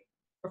you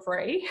for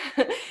free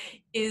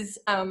is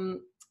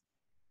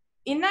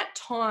in that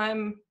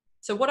time.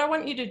 So what I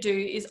want you to do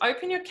is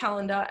open your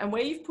calendar, and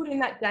where you've put in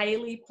that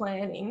daily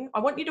planning, I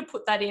want you to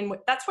put that in.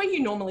 That's where you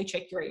normally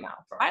check your email,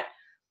 right?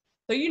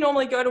 So you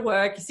normally go to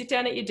work, you sit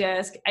down at your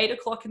desk, 8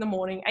 o'clock in the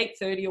morning,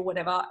 8:30 or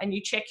whatever, and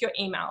you check your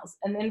emails.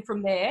 And then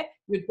from there,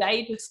 your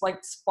day just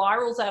like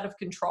spirals out of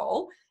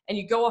control, and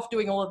you go off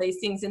doing all of these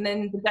things. And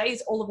then the day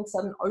is all of a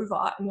sudden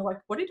over, and you're like,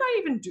 what did I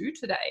even do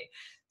today?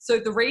 So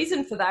the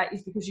reason for that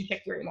is because you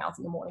check your emails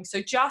in the morning.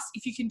 So just,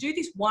 if you can do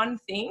this one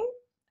thing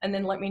and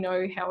then let me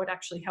know how it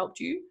actually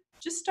helped you,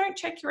 just don't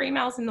check your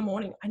emails in the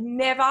morning. I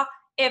never,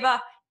 ever,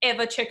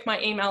 ever check my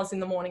emails in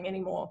the morning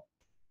anymore.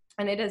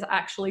 And it has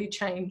actually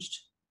changed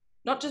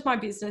not just my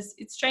business,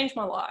 it's changed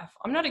my life.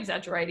 I'm not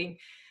exaggerating.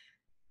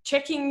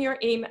 Checking your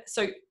email.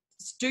 So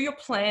do your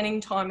planning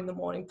time in the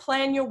morning,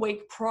 plan your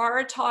week,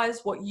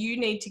 prioritize what you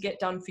need to get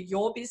done for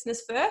your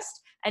business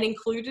first, and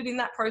included in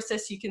that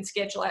process, you can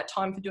schedule out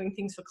time for doing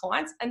things for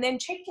clients, and then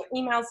check your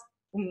emails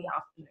in the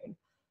afternoon.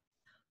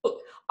 Look,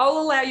 I'll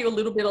allow you a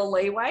little bit of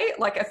leeway.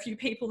 Like a few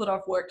people that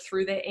I've worked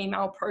through their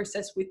email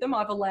process with them,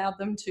 I've allowed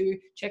them to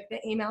check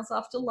their emails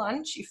after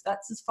lunch, if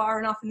that's as far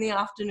enough in the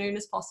afternoon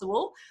as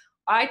possible.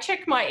 I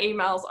check my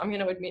emails, I'm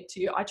going to admit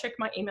to you, I check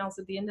my emails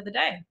at the end of the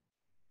day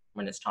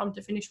when it's time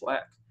to finish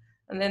work.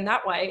 And then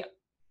that way,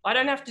 I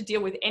don't have to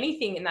deal with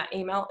anything in that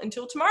email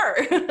until tomorrow.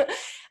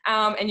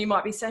 And you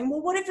might be saying,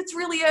 well, what if it's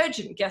really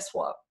urgent? Guess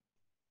what?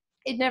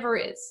 It never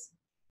is.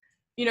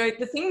 You know,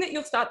 the thing that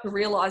you'll start to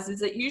realize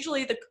is that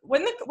usually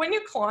when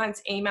your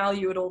clients email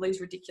you at all these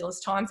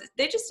ridiculous times,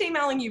 they're just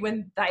emailing you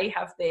when they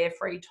have their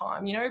free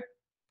time. You know,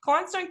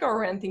 clients don't go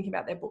around thinking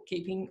about their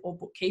bookkeeping or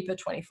bookkeeper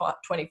 24/7.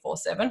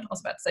 I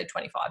was about to say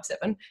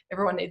 25/7.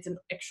 Everyone needs an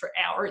extra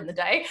hour in the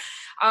day.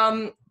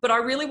 But I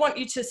really want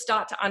you to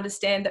start to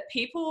understand that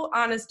people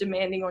aren't as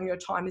demanding on your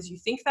time as you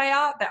think they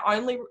are.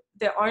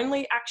 They're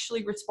only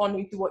actually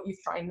responding to what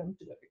you've trained them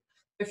to do.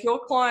 If your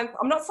client,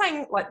 I'm not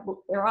saying like,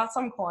 look, there are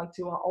some clients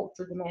who are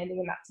ultra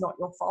demanding and that's not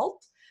your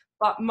fault,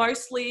 but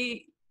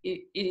mostly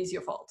it is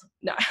your fault.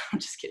 No, I'm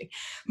just kidding.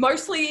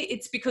 Mostly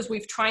it's because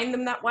we've trained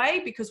them that way,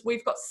 because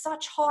we've got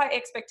such high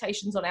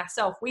expectations on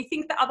ourselves. We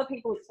think that other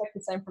people expect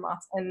the same from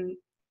us and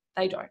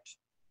they don't.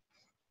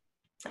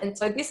 And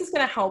so this is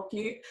going to help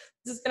you.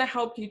 This is going to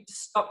help you to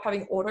stop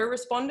having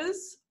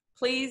autoresponders.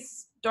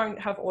 Please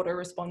don't have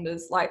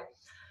autoresponders. Like,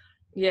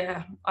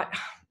 yeah,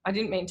 I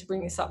didn't mean to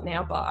bring this up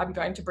now, but I'm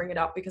going to bring it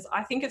up because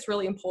I think it's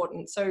really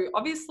important. So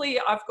obviously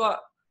I've got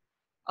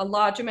a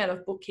large amount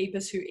of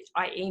bookkeepers who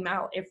I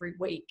email every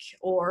week,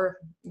 or,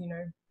 you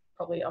know,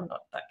 probably I'm not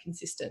that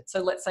consistent.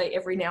 So let's say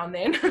every now and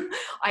then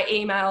I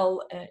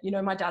email,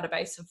 my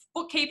database of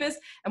bookkeepers.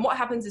 And what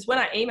happens is when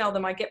I email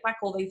them, I get back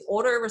all these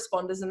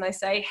autoresponders and they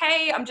say,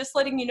 hey, I'm just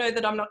letting you know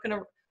that I'm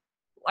going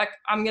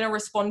to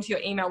respond to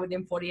your email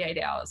within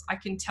 48 hours. I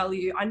can tell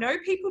you, I know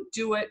people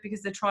do it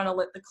because they're trying to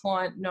let the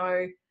client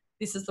know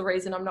this is the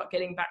reason I'm not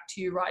getting back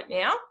to you right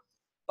now.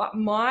 But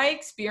my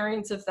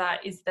experience of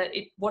that is that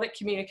what it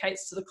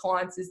communicates to the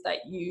clients is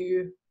that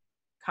you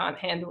can't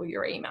handle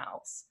your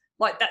emails.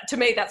 Like that, to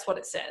me, that's what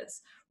it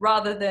says,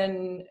 rather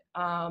than,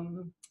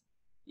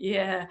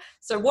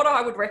 So what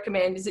I would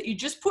recommend is that you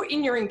just put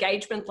in your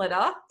engagement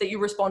letter that you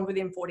respond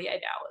within 48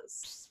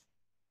 hours,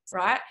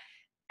 right?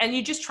 And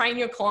you just train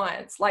your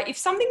clients. Like if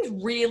something's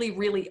really,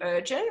 really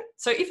urgent.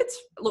 So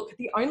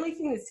the only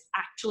thing that's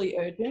actually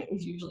urgent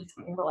is usually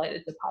something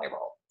related to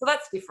payroll. So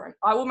that's different.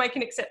 I will make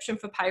an exception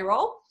for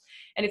payroll.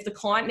 And if the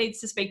client needs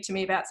to speak to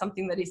me about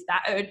something that is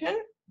that urgent,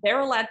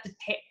 they're allowed to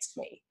text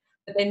me,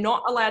 but they're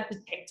not allowed to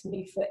text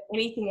me for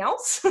anything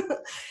else.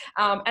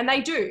 And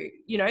they do,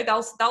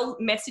 they'll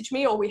message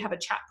me, or we have a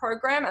chat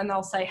program and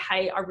they'll say,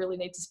 hey, I really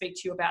need to speak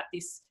to you about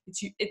this.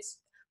 It's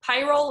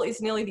payroll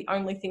is nearly the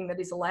only thing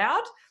that is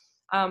allowed.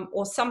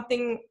 Or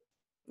something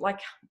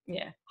like,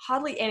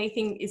 hardly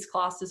anything is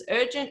classed as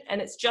urgent,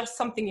 and it's just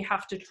something you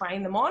have to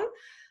train them on.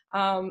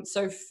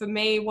 So for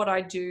me, what I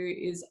do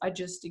is I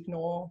just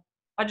ignore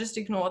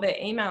their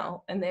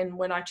email. And then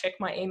when I check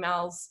my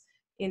emails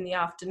in the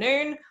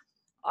afternoon,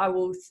 I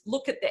will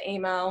look at the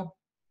email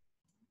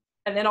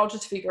and then I'll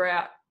just figure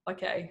out,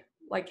 okay,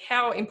 like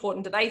how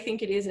important do they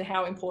think it is and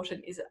how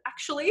important is it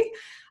actually?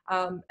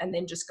 And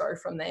then just go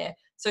from there.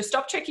 So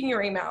stop checking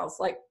your emails,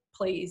 like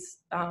please,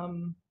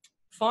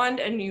 find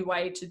a new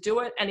way to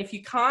do it. And if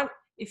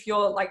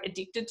you're like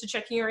addicted to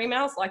checking your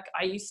emails, like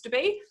I used to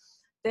be,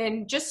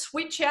 then just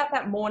switch out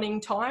that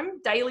morning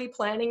time, daily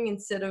planning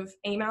instead of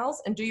emails,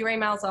 and do your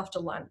emails after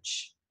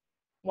lunch.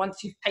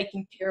 Once you've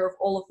taken care of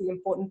all of the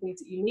important things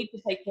that you need to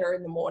take care of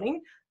in the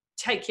morning,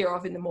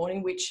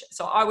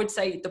 so I would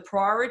say the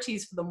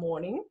priorities for the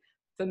morning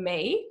for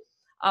me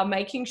are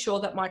making sure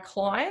that my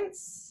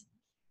clients'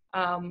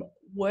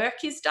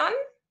 work is done,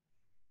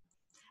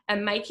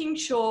 and making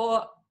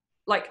sure,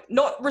 like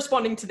not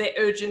responding to their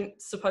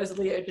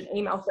supposedly urgent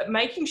emails, but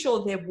making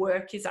sure their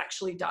work is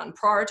actually done,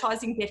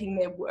 prioritizing getting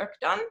their work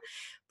done,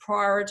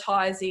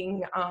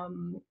 prioritizing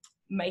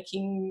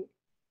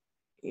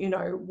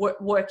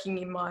working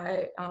in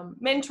my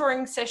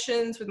mentoring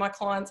sessions with my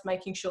clients,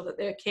 making sure that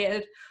they're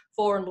cared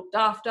for and looked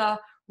after,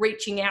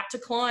 reaching out to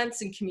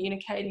clients and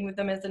communicating with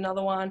them as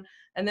another one,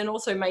 and then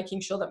also making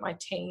sure that my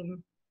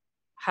team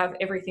have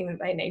everything that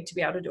they need to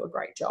be able to do a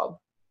great job.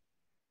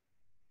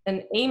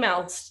 And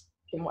emails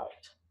can wait.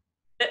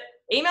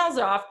 Emails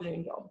are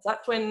afternoon jobs.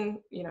 That's when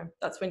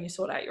you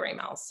sort out your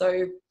emails.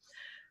 So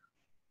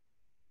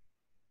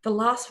the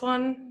last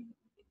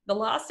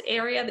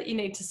area that you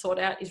need to sort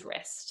out is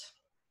rest.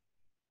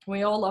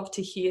 We all love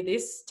to hear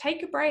this.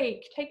 Take a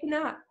break, take a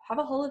nap, have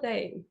a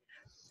holiday.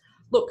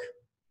 Look,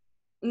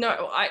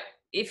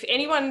 if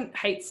anyone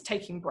hates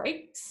taking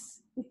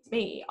breaks, it's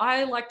me.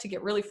 I like to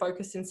get really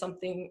focused in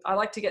something. I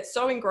like to get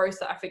so engrossed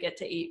that I forget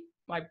to eat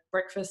my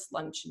breakfast,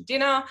 lunch, and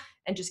dinner,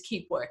 and just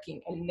keep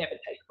working and never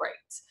take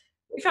breaks.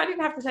 If I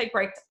didn't have to take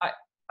breaks, I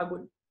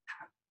would.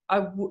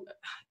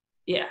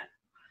 Yeah.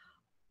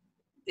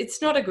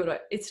 It's not a good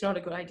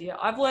idea.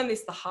 I've learned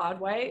this the hard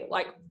way.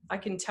 Like I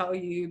can tell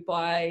you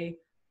by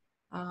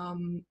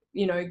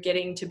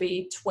getting to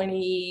be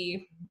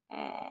 20,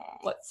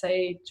 let's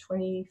say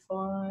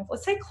 25,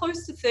 let's say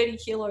close to 30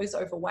 kilos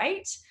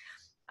overweight.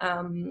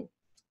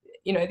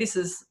 This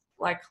is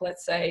like,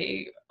 let's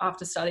say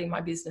after starting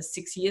my business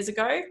 6 years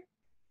ago,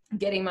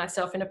 getting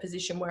myself in a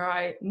position where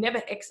I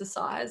never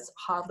exercise,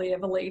 hardly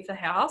ever leave the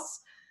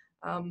house,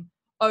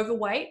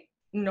 overweight,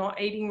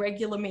 not eating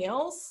regular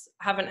meals,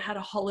 haven't had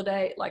a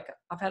holiday. Like,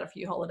 I've had a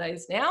few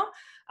holidays now.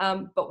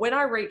 But when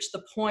I reached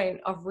the point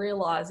of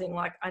realizing,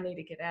 like, I need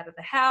to get out of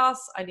the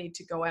house, I need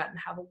to go out and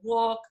have a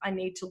walk, I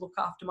need to look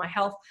after my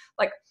health.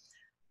 Like,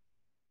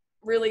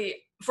 really,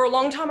 for a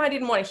long time, I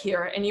didn't want to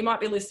hear it. And you might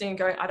be listening and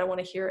going, I don't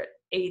want to hear it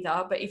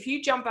either. But if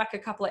you jump back a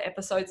couple of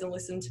episodes and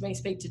listen to me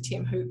speak to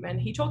Tim Hoopman,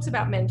 he talks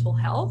about mental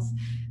health.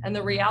 And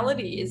the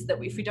reality is that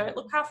if we don't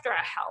look after our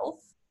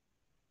health,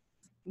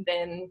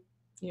 then,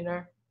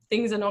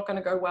 things are not going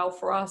to go well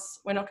for us.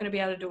 We're not going to be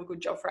able to do a good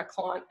job for our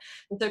client.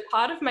 And so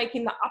part of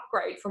making the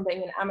upgrade from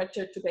being an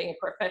amateur to being a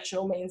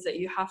professional means that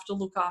you have to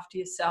look after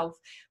yourself,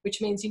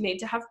 which means you need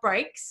to have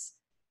breaks.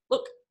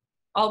 Look,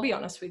 I'll be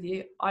honest with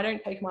you. I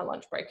don't take my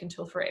lunch break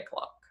until 3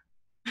 o'clock.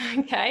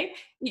 Okay.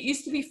 It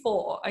used to be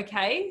 4.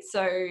 Okay.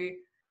 So,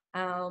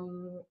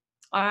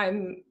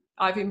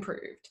 I've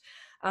improved.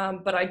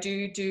 But I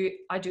do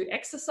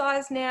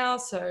exercise now.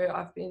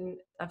 So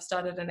I've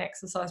started an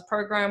exercise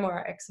program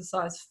where I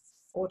exercise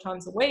 4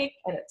 times a week,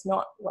 and it's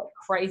not like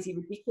crazy,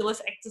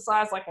 ridiculous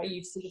exercise. Like, I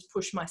used to just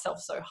push myself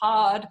so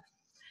hard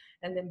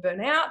and then burn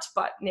out,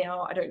 but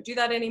now I don't do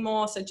that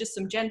anymore. So just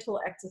some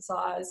gentle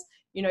exercise,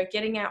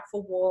 getting out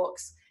for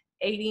walks,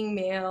 eating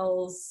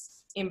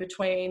meals in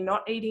between,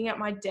 not eating at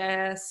my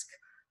desk,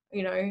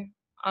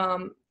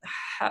 have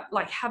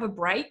a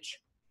break.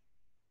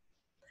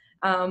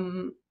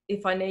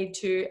 If I need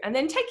to, and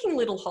then taking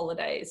little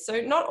holidays. So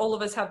not all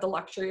of us have the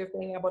luxury of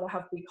being able to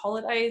have big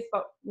holidays,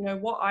 but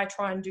what I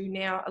try and do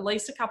now, at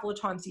least a couple of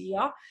times a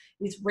year,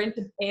 is rent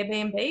an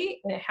Airbnb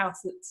in a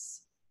house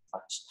that's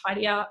much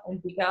tidier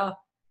and bigger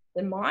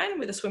than mine,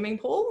 with a swimming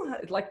pool.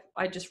 Like,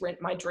 I just rent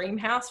my dream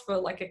house for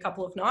like a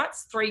couple of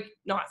nights. 3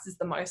 nights is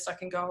the most I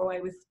can go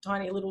away with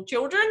tiny little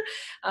children,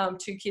 2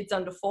 kids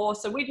under 4.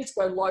 So we just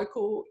go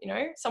local,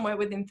 somewhere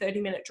within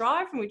 30-minute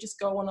drive, and we just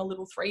go on a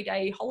little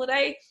 3-day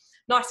holiday,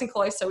 nice and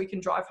close, so we can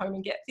drive home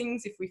and get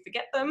things if we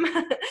forget them,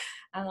 and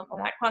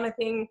that kind of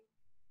thing.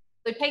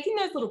 So taking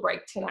those little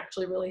breaks can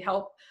actually really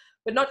help,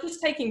 but not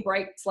just taking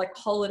breaks like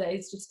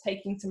holidays, just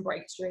taking some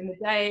breaks during the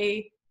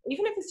day,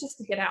 even if it's just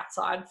to get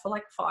outside for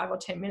like 5 or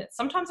 10 minutes.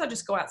 Sometimes I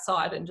just go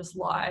outside and just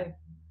lie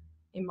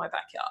in my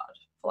backyard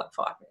for like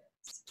 5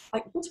 minutes,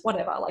 like just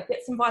whatever, like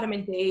get some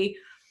vitamin D,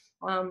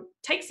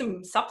 take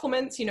some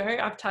supplements.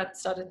 I've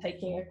started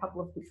taking a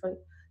couple of different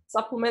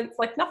supplements,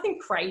 like nothing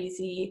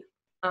crazy.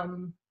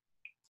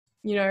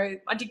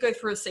 I did go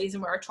through a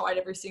season where I tried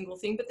every single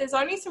thing, but there's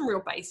only some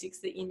real basics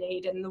that you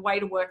need. And the way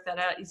to work that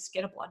out is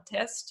get a blood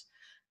test.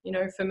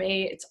 For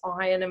me, it's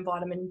iron and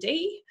vitamin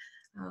D.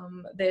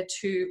 They're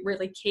 2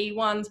 really key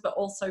ones, but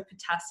also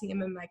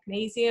potassium and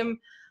magnesium.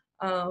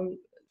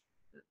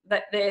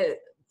 That they're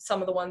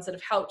some of the ones that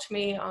have helped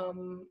me.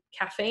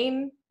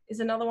 Caffeine is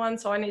another one.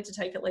 So I need to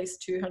take at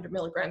least 200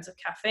 milligrams of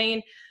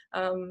caffeine.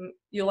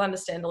 You'll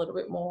understand a little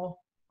bit more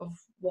of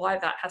why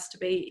that has to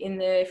be in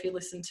there if you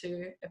listen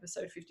to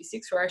episode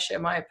 56, where I share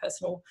my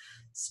personal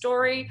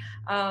story.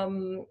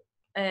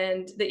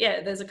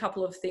 There's a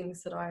couple of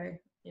things that I,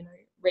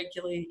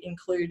 regularly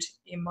include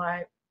in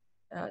my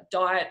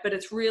diet, but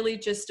it's really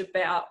just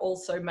about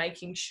also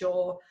making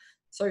sure.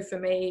 So for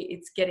me,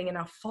 it's getting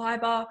enough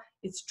fiber.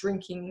 It's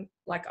drinking,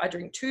 like I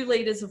drink 2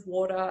 liters of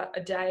water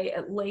a day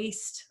at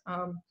least.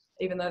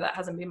 Even though that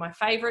hasn't been my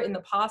favorite in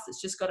the past, it's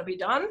just got to be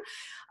done.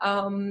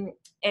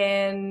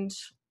 And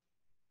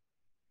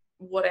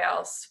what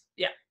else?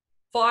 Yeah,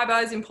 fiber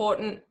is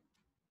important.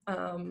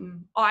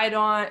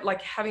 Iodine,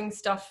 like having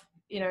stuff,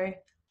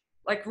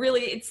 like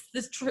really it's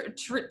this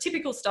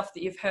typical stuff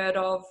that you've heard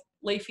of.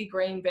 Leafy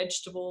green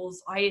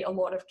vegetables. I eat a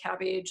lot of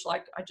cabbage.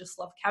 Like, I just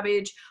love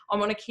cabbage.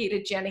 I'm on a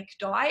ketogenic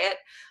diet,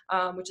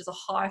 which is a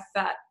high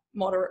fat,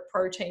 moderate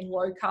protein,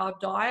 low carb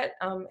diet.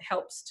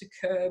 Helps to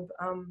curb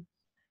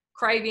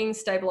cravings,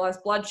 stabilize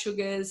blood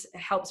sugars. It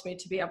helps me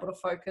to be able to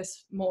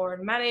focus more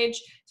and manage.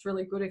 It's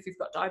really good if you've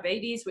got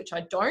diabetes, which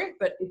I don't,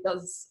 but it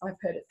does. I've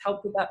heard it's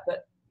helped with that,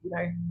 but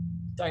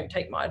don't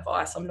take my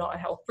advice. I'm not a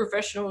health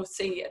professional.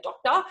 See a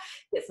doctor,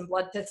 get some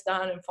blood tests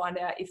done, and find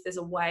out if there's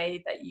a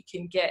way that you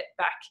can get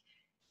back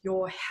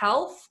your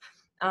health,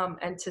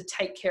 and to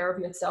take care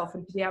of yourself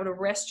and to be able to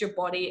rest your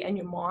body and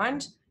your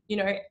mind.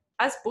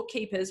 As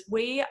bookkeepers,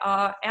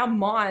 our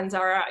minds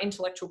are our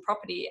intellectual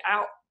property.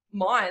 Our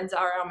minds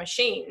are our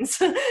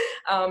machines,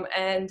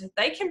 and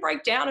they can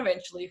break down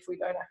eventually if we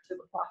don't actually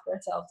look after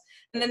ourselves.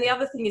 And then the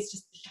other thing is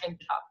just to change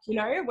it up.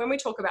 When we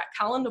talk about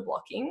calendar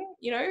blocking,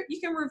 you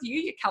can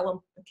review your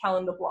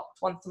calendar blocks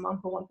once a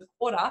month or once a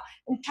quarter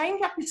and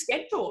change up your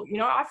schedule.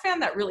 I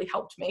found that really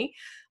helped me.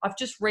 I've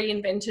just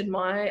reinvented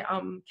my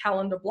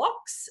calendar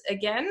blocks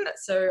again,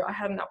 so I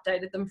hadn't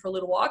updated them for a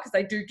little while because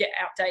they do get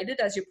outdated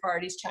as your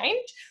priorities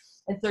change.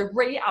 And so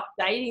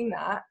re-updating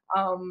that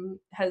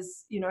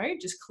has, you know,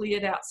 just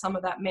cleared out some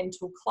of that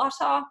mental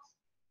clutter.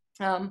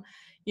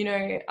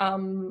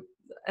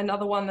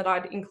 Another one that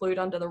I'd include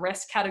under the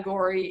rest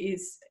category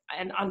is,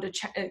 and under,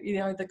 you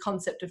know, the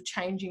concept of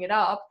changing it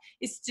up,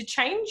 is to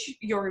change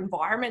your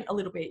environment a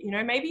little bit. You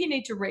know, maybe you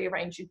need to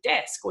rearrange your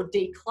desk or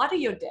declutter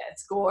your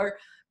desk or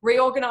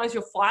reorganize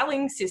your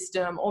filing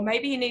system, or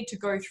maybe you need to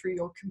go through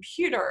your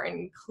computer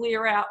and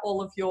clear out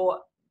all of your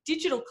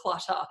digital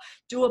clutter,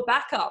 do a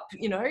backup,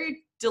 you know,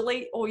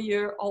 delete all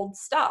your old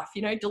stuff,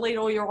 you know, delete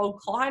all your old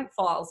client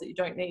files that you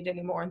don't need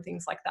anymore and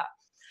things like that.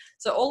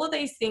 So all of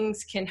these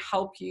things can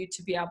help you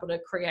to be able to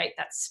create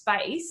that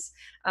space,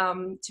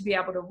 to be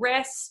able to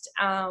rest,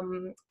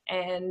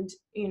 and,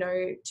 you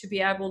know, to be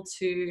able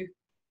to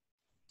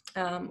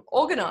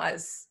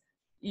organize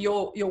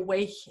your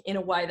week in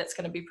a way that's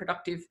going to be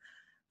productive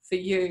for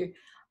you.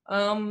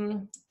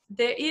 I'm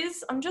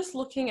just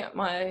looking at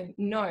my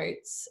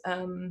notes.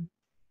 I'm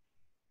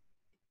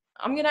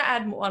going to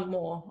add one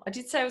more. I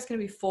did say it was going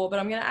to be 4, but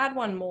I'm going to add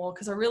one more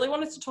because I really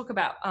wanted to talk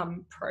about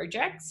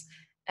projects.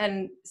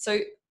 And so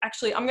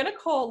actually I'm going to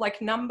call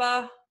like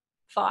number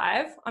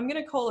 5, I'm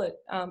going to call it,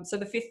 so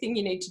the 5th thing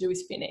you need to do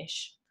is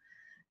finish.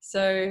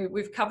 So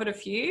we've covered a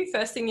few.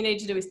 First thing you need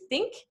to do is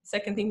think.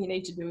 Second thing you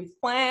need to do is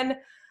plan.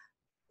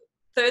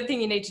 Third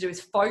thing you need to do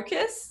is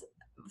focus.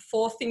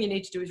 Fourth thing you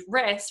need to do is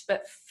rest.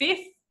 But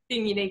 5th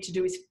thing you need to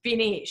do is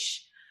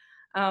finish.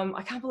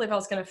 I can't believe I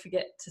was going to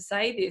forget to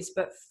say this,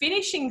 but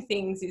finishing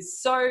things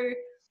is so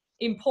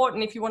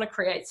important if you want to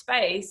create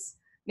space.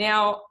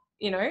 Now,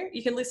 you know,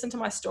 you can listen to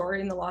my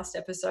story in the last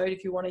episode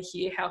if you want to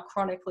hear how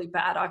chronically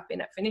bad I've been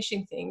at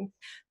finishing things.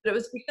 But it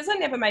was because I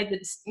never made the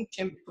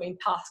distinction between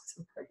tasks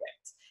and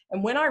projects.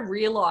 And when I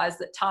realized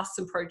that tasks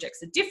and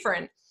projects are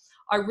different,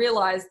 I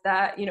realized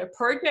that, you know,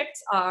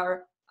 projects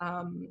are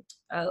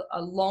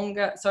a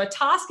longer, so a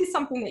task is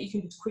something that you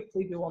can just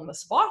quickly do on the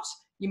spot.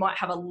 You might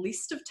have a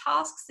list of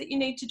tasks that you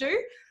need to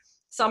do.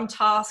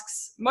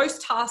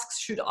 Most tasks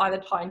should either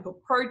tie into a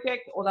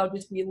project, or they'll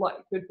just be like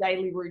your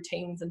daily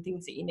routines and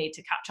things that you need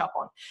to catch up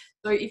on.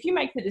 So if you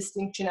make the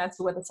distinction as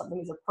to whether something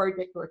is a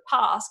project or a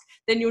task,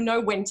 then you'll know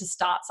when to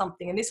start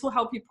something, and this will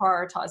help you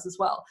prioritize as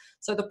well.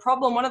 So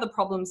one of the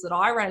problems that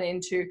I ran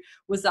into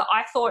was that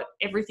I thought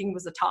everything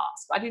was a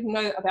task. I didn't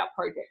know about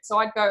projects. So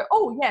I'd go,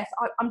 oh yes,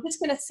 I'm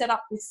just going to set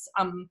up this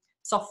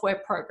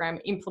software program,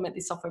 implement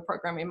this software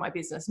program in my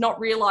business, not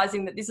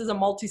realizing that this is a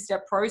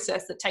multi-step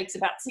process that takes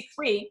about 6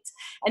 weeks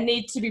and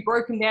needs to be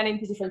broken down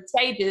into different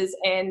stages,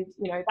 and,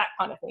 you know, that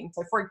kind of thing.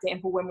 So for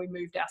example, when we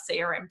moved our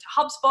CRM to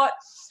HubSpot,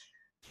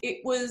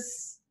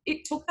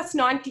 it took us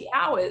 90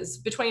 hours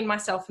between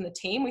myself and the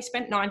team. We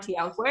spent 90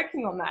 hours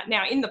working on that.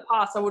 Now, in the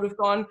past, I would have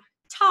gone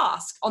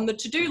task on the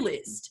to-do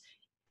list,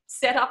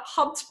 set up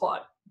HubSpot.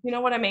 You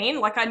know what I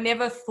mean? Like, I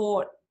never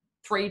thought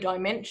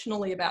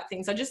 3-dimensionally about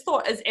things. I just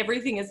thought as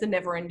everything is the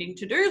never-ending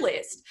to-do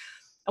list.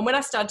 And when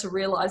I started to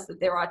realize that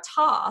there are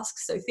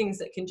tasks, so things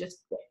that can just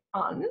get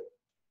done,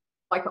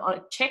 like on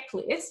a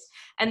checklist,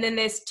 and then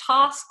there's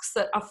tasks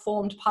that are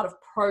formed part of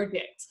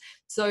projects.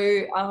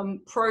 So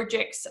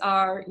projects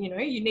are, you know,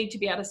 you need to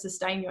be able to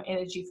sustain your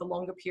energy for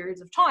longer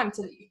periods of time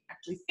so that you can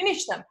actually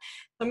finish them.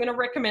 So I'm going to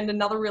recommend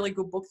another really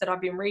good book that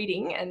I've been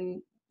reading,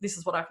 and this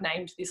is what I've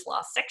named this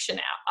last section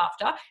out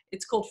after.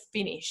 It's called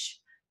Finish.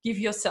 Give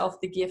yourself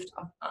the gift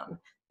of done.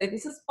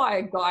 This is by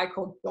a guy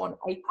called Jon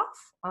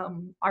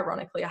Acuff.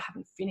 Ironically, I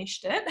haven't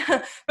finished it,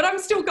 but I'm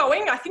still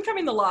going. I think I'm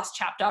in the last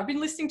chapter. I've been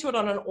listening to it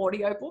on an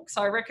audiobook,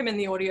 so I recommend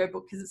the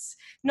audiobook because it's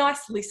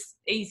nice,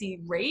 easy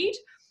read.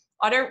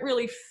 I don't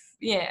really,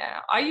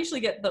 I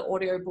usually get the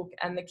audiobook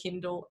and the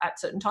Kindle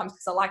at certain times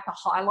because I like to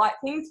highlight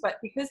things, but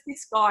because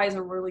this guy is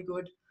a really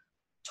good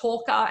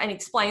talker and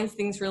explains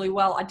things really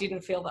well, I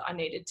didn't feel that I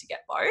needed to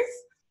get both.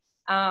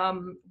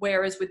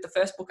 Whereas with the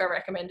first book I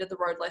recommended, The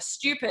Road Less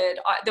Stupid,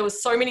 there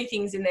was so many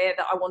things in there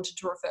that I wanted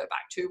to refer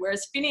back to.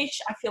 Whereas Finish,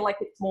 I feel like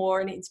it's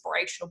more an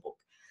inspirational book.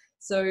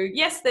 So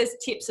yes, there's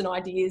tips and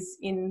ideas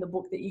in the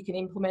book that you can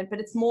implement, but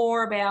it's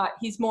more about,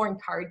 he's more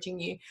encouraging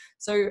you.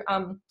 So,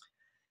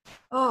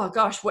 oh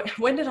gosh,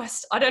 when did I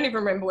don't even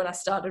remember when I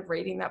started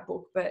reading that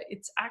book, but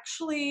it's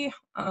actually,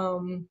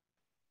 the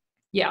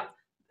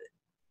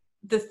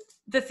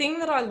thing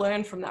that I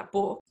learned from that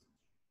book,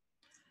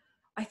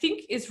 I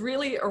think, is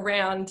really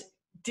around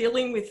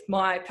dealing with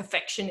my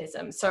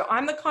perfectionism. So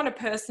I'm the kind of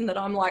person that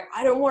I'm like,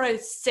 I don't want to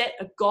set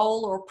a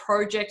goal or a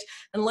project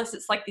unless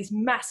it's like this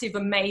massive,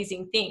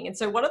 amazing thing. And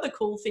so one of the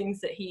cool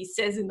things that he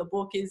says in the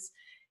book is,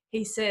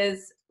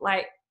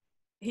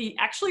 he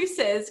actually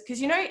says, because,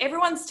 you know,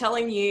 everyone's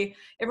telling you,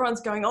 everyone's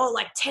going, oh,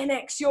 like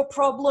 10x your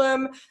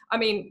problem. I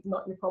mean,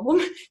 not your problem,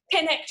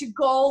 10x your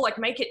goal, like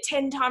make it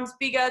 10 times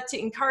bigger to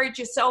encourage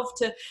yourself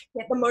to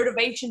get the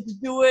motivation to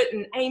do it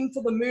and aim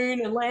for the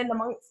moon and land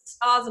amongst the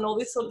stars and all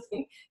this sort of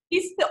thing.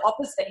 He's the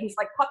opposite. He's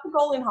like, cut the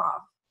goal in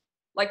half.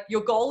 Like,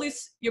 your goal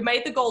is, you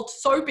made the goal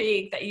so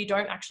big that you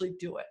don't actually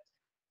do it.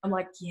 I'm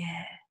like,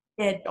 yeah,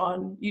 yeah,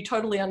 Jon, you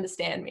totally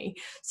understand me.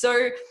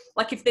 So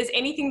like, if there's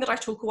anything that I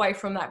took away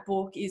from that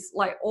book is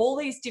like all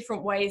these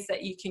different ways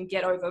that you can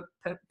get over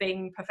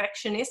being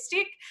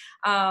perfectionistic.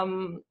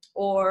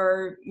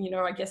 Or, you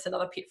know, I guess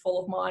another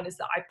pitfall of mine is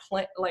that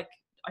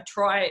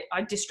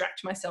I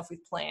distract myself with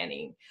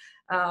planning.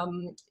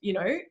 You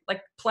know,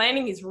 like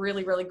planning is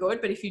really, really good,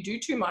 but if you do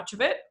too much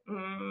of it,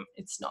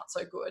 it's not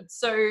so good.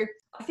 So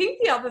I think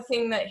the other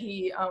thing that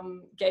he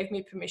gave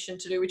me permission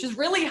to do, which is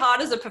really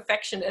hard as a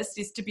perfectionist,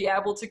 is to be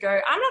able to go,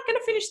 I'm not going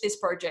to finish this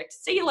project.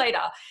 See you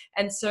later.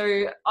 And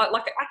so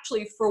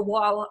actually for a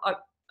while,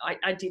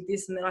 I did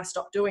this and then I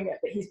stopped doing it,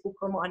 but his book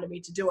reminded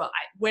me to do it.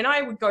 When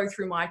I would go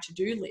through my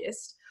to-do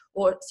list,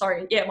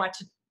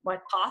 my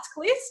task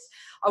list,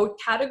 I would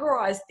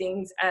categorize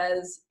things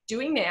as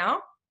doing now,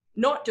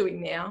 not doing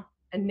now,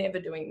 and never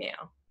doing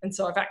now. And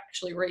so I've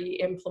actually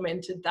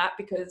re-implemented that,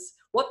 because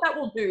what that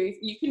will do,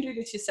 you can do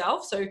this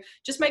yourself. So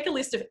just make a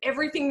list of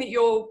everything that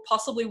you're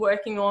possibly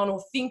working on or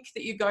think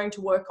that you're going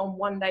to work on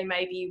one day,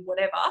 maybe,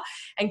 whatever,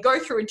 and go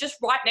through and just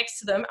write next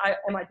to them,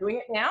 am I doing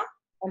it now?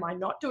 Am I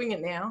not doing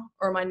it now?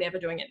 Or am I never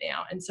doing it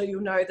now? And so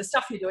you'll know the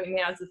stuff you're doing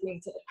now is the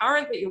things that are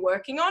current that you're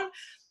working on.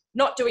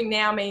 Not doing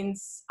now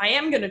means I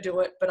am going to do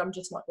it, but I'm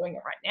just not doing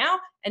it right now.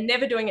 And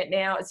never doing it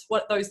now is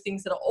what those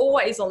things that are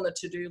always on the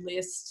to-do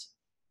list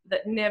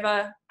that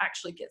never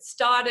actually get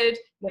started,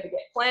 never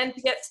get planned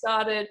to get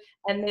started,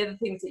 and they're the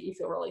things that you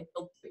feel really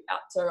guilty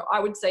about. So I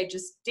would say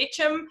just ditch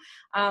them.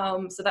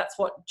 So that's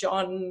what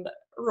Jon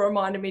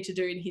reminded me to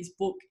do in his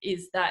book,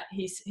 is that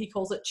he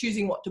calls it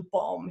choosing what to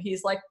bomb.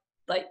 He's like,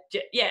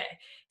 yeah.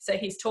 So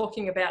he's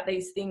talking about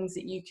these things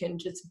that you can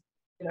just,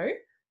 you know,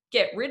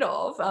 get rid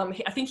of.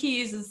 I think he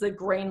uses the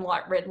green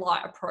light, red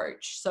light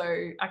approach.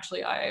 So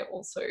actually I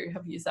also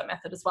have used that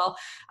method as well.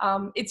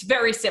 It's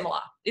very similar.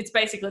 It's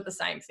basically the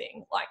same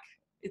thing. Like,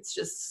 it's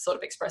just sort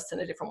of expressed in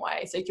a different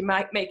way. So you can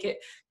make it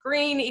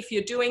green if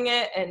you're doing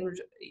it, and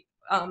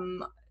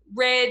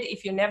red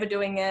if you're never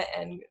doing it,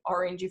 and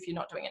orange if you're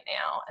not doing it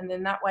now. And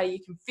then that way you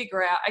can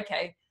figure out,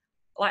 okay,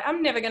 like,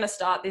 I'm never going to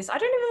start this. I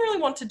don't even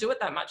really want to do it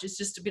that much. It's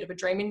just a bit of a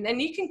dream. And then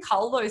you can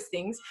cull those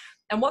things.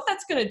 And what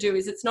that's going to do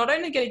is it's not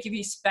only going to give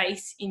you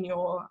space in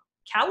your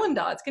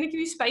calendar, it's going to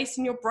give you space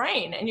in your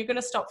brain, and you're going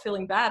to stop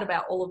feeling bad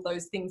about all of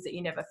those things that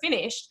you never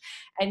finished,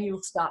 and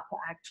you'll start to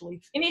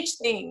actually finish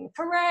things.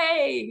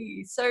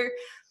 Hooray! So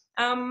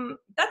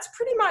that's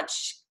pretty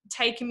much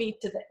taken me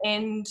to the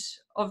end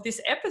of this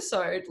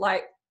episode.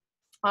 Like,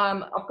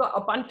 I've got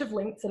a bunch of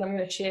links that I'm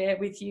going to share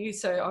with you.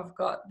 So I've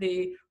got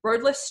the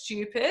Road Less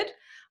Stupid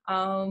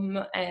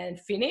and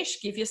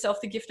Finish, Give Yourself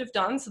the Gift of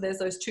Done. So there's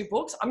those two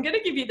books. I'm going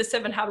to give you the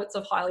 7 Habits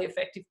of Highly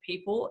Effective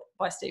People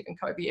by Stephen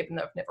Covey, even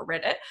though I've never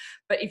read it.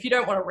 But if you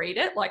don't want to read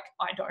it, like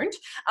I don't,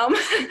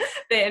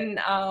 then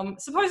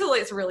supposedly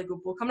it's a really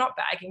good book. I'm not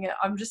bagging it.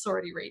 I'm just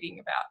already reading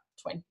about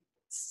 20.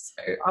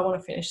 So I want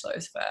to finish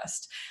those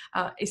first,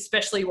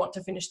 especially want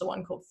to finish the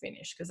one called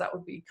Finish, because that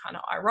would be kind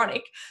of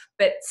ironic.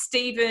 But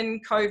Stephen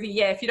Covey,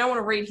 yeah, if you don't want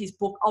to read his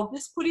book, I'll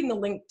just put in the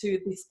link to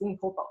this thing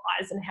called the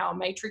Eisenhower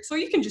Matrix, or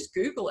you can just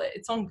Google it.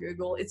 It's on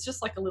Google. It's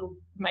just like a little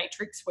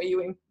matrix where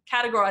you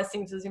categorize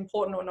things as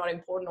important or not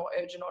important, or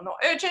urgent or not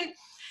urgent.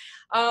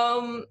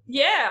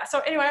 Yeah,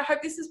 so anyway, I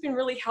hope this has been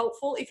really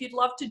helpful. If you'd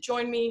love to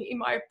join me in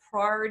my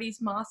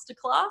Priorities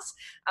Masterclass,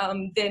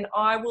 then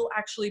I will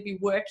actually be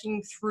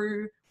working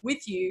through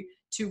with you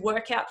to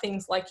work out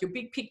things like your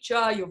big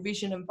picture, your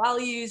vision and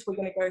values. We're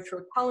going to go through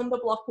a calendar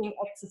blocking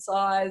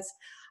exercise,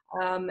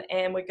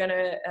 and we're going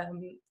to,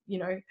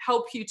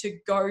 help you to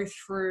go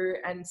through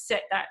and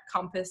set that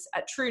compass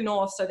at true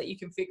north, so that you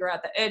can figure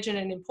out the urgent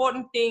and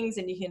important things,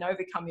 and you can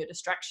overcome your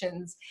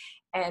distractions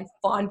and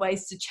find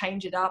ways to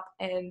change it up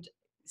and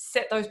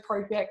set those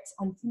projects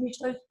and finish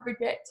those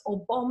projects,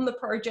 or bomb the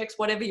projects,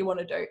 whatever you want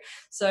to do.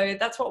 So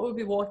that's what we'll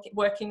be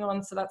working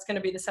on. So that's going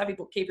to be the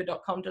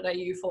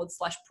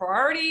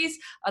savvybookkeeper.com.au/priorities.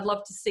 I'd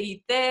love to see you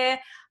there.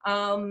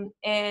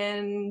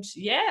 And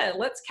yeah,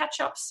 let's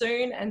catch up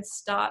soon and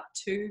start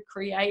to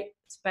create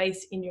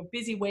space in your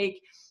busy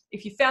week.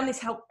 If you found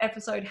this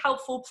episode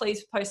helpful,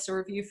 please post a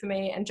review for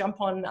me and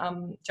jump in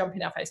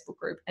our Facebook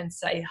group and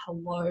say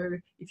hello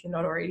if you're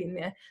not already in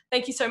there.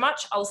 Thank you so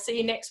much. I'll see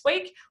you next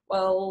week.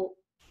 Well,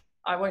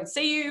 I won't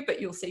see you, but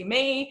you'll see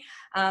me.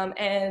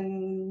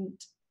 And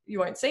you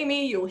won't see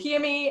me, you'll hear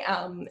me.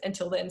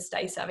 Until then,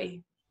 stay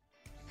savvy.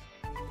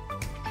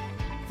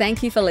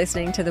 Thank you for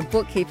listening to The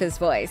Bookkeeper's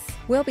Voice.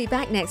 We'll be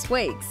back next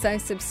week, so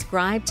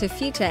subscribe to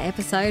future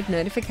episode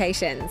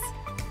notifications.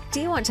 Do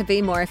you want to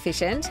be more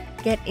efficient?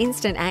 Get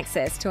instant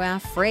access to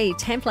our free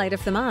template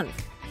of the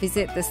month.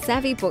 Visit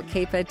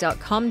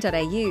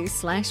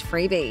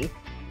thesavvybookkeeper.com.au/freebie.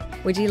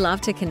 Would you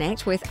love to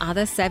connect with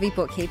other savvy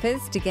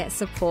bookkeepers to get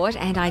support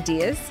and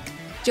ideas?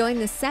 Join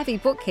the Savvy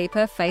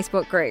Bookkeeper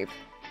Facebook group.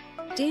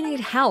 Do you need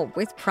help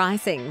with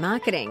pricing,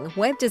 marketing,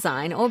 web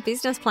design, or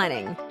business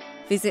planning?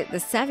 Visit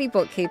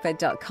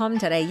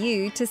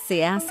thesavvybookkeeper.com.au to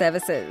see our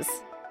services.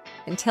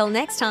 Until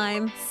next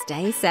time,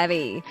 stay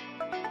savvy.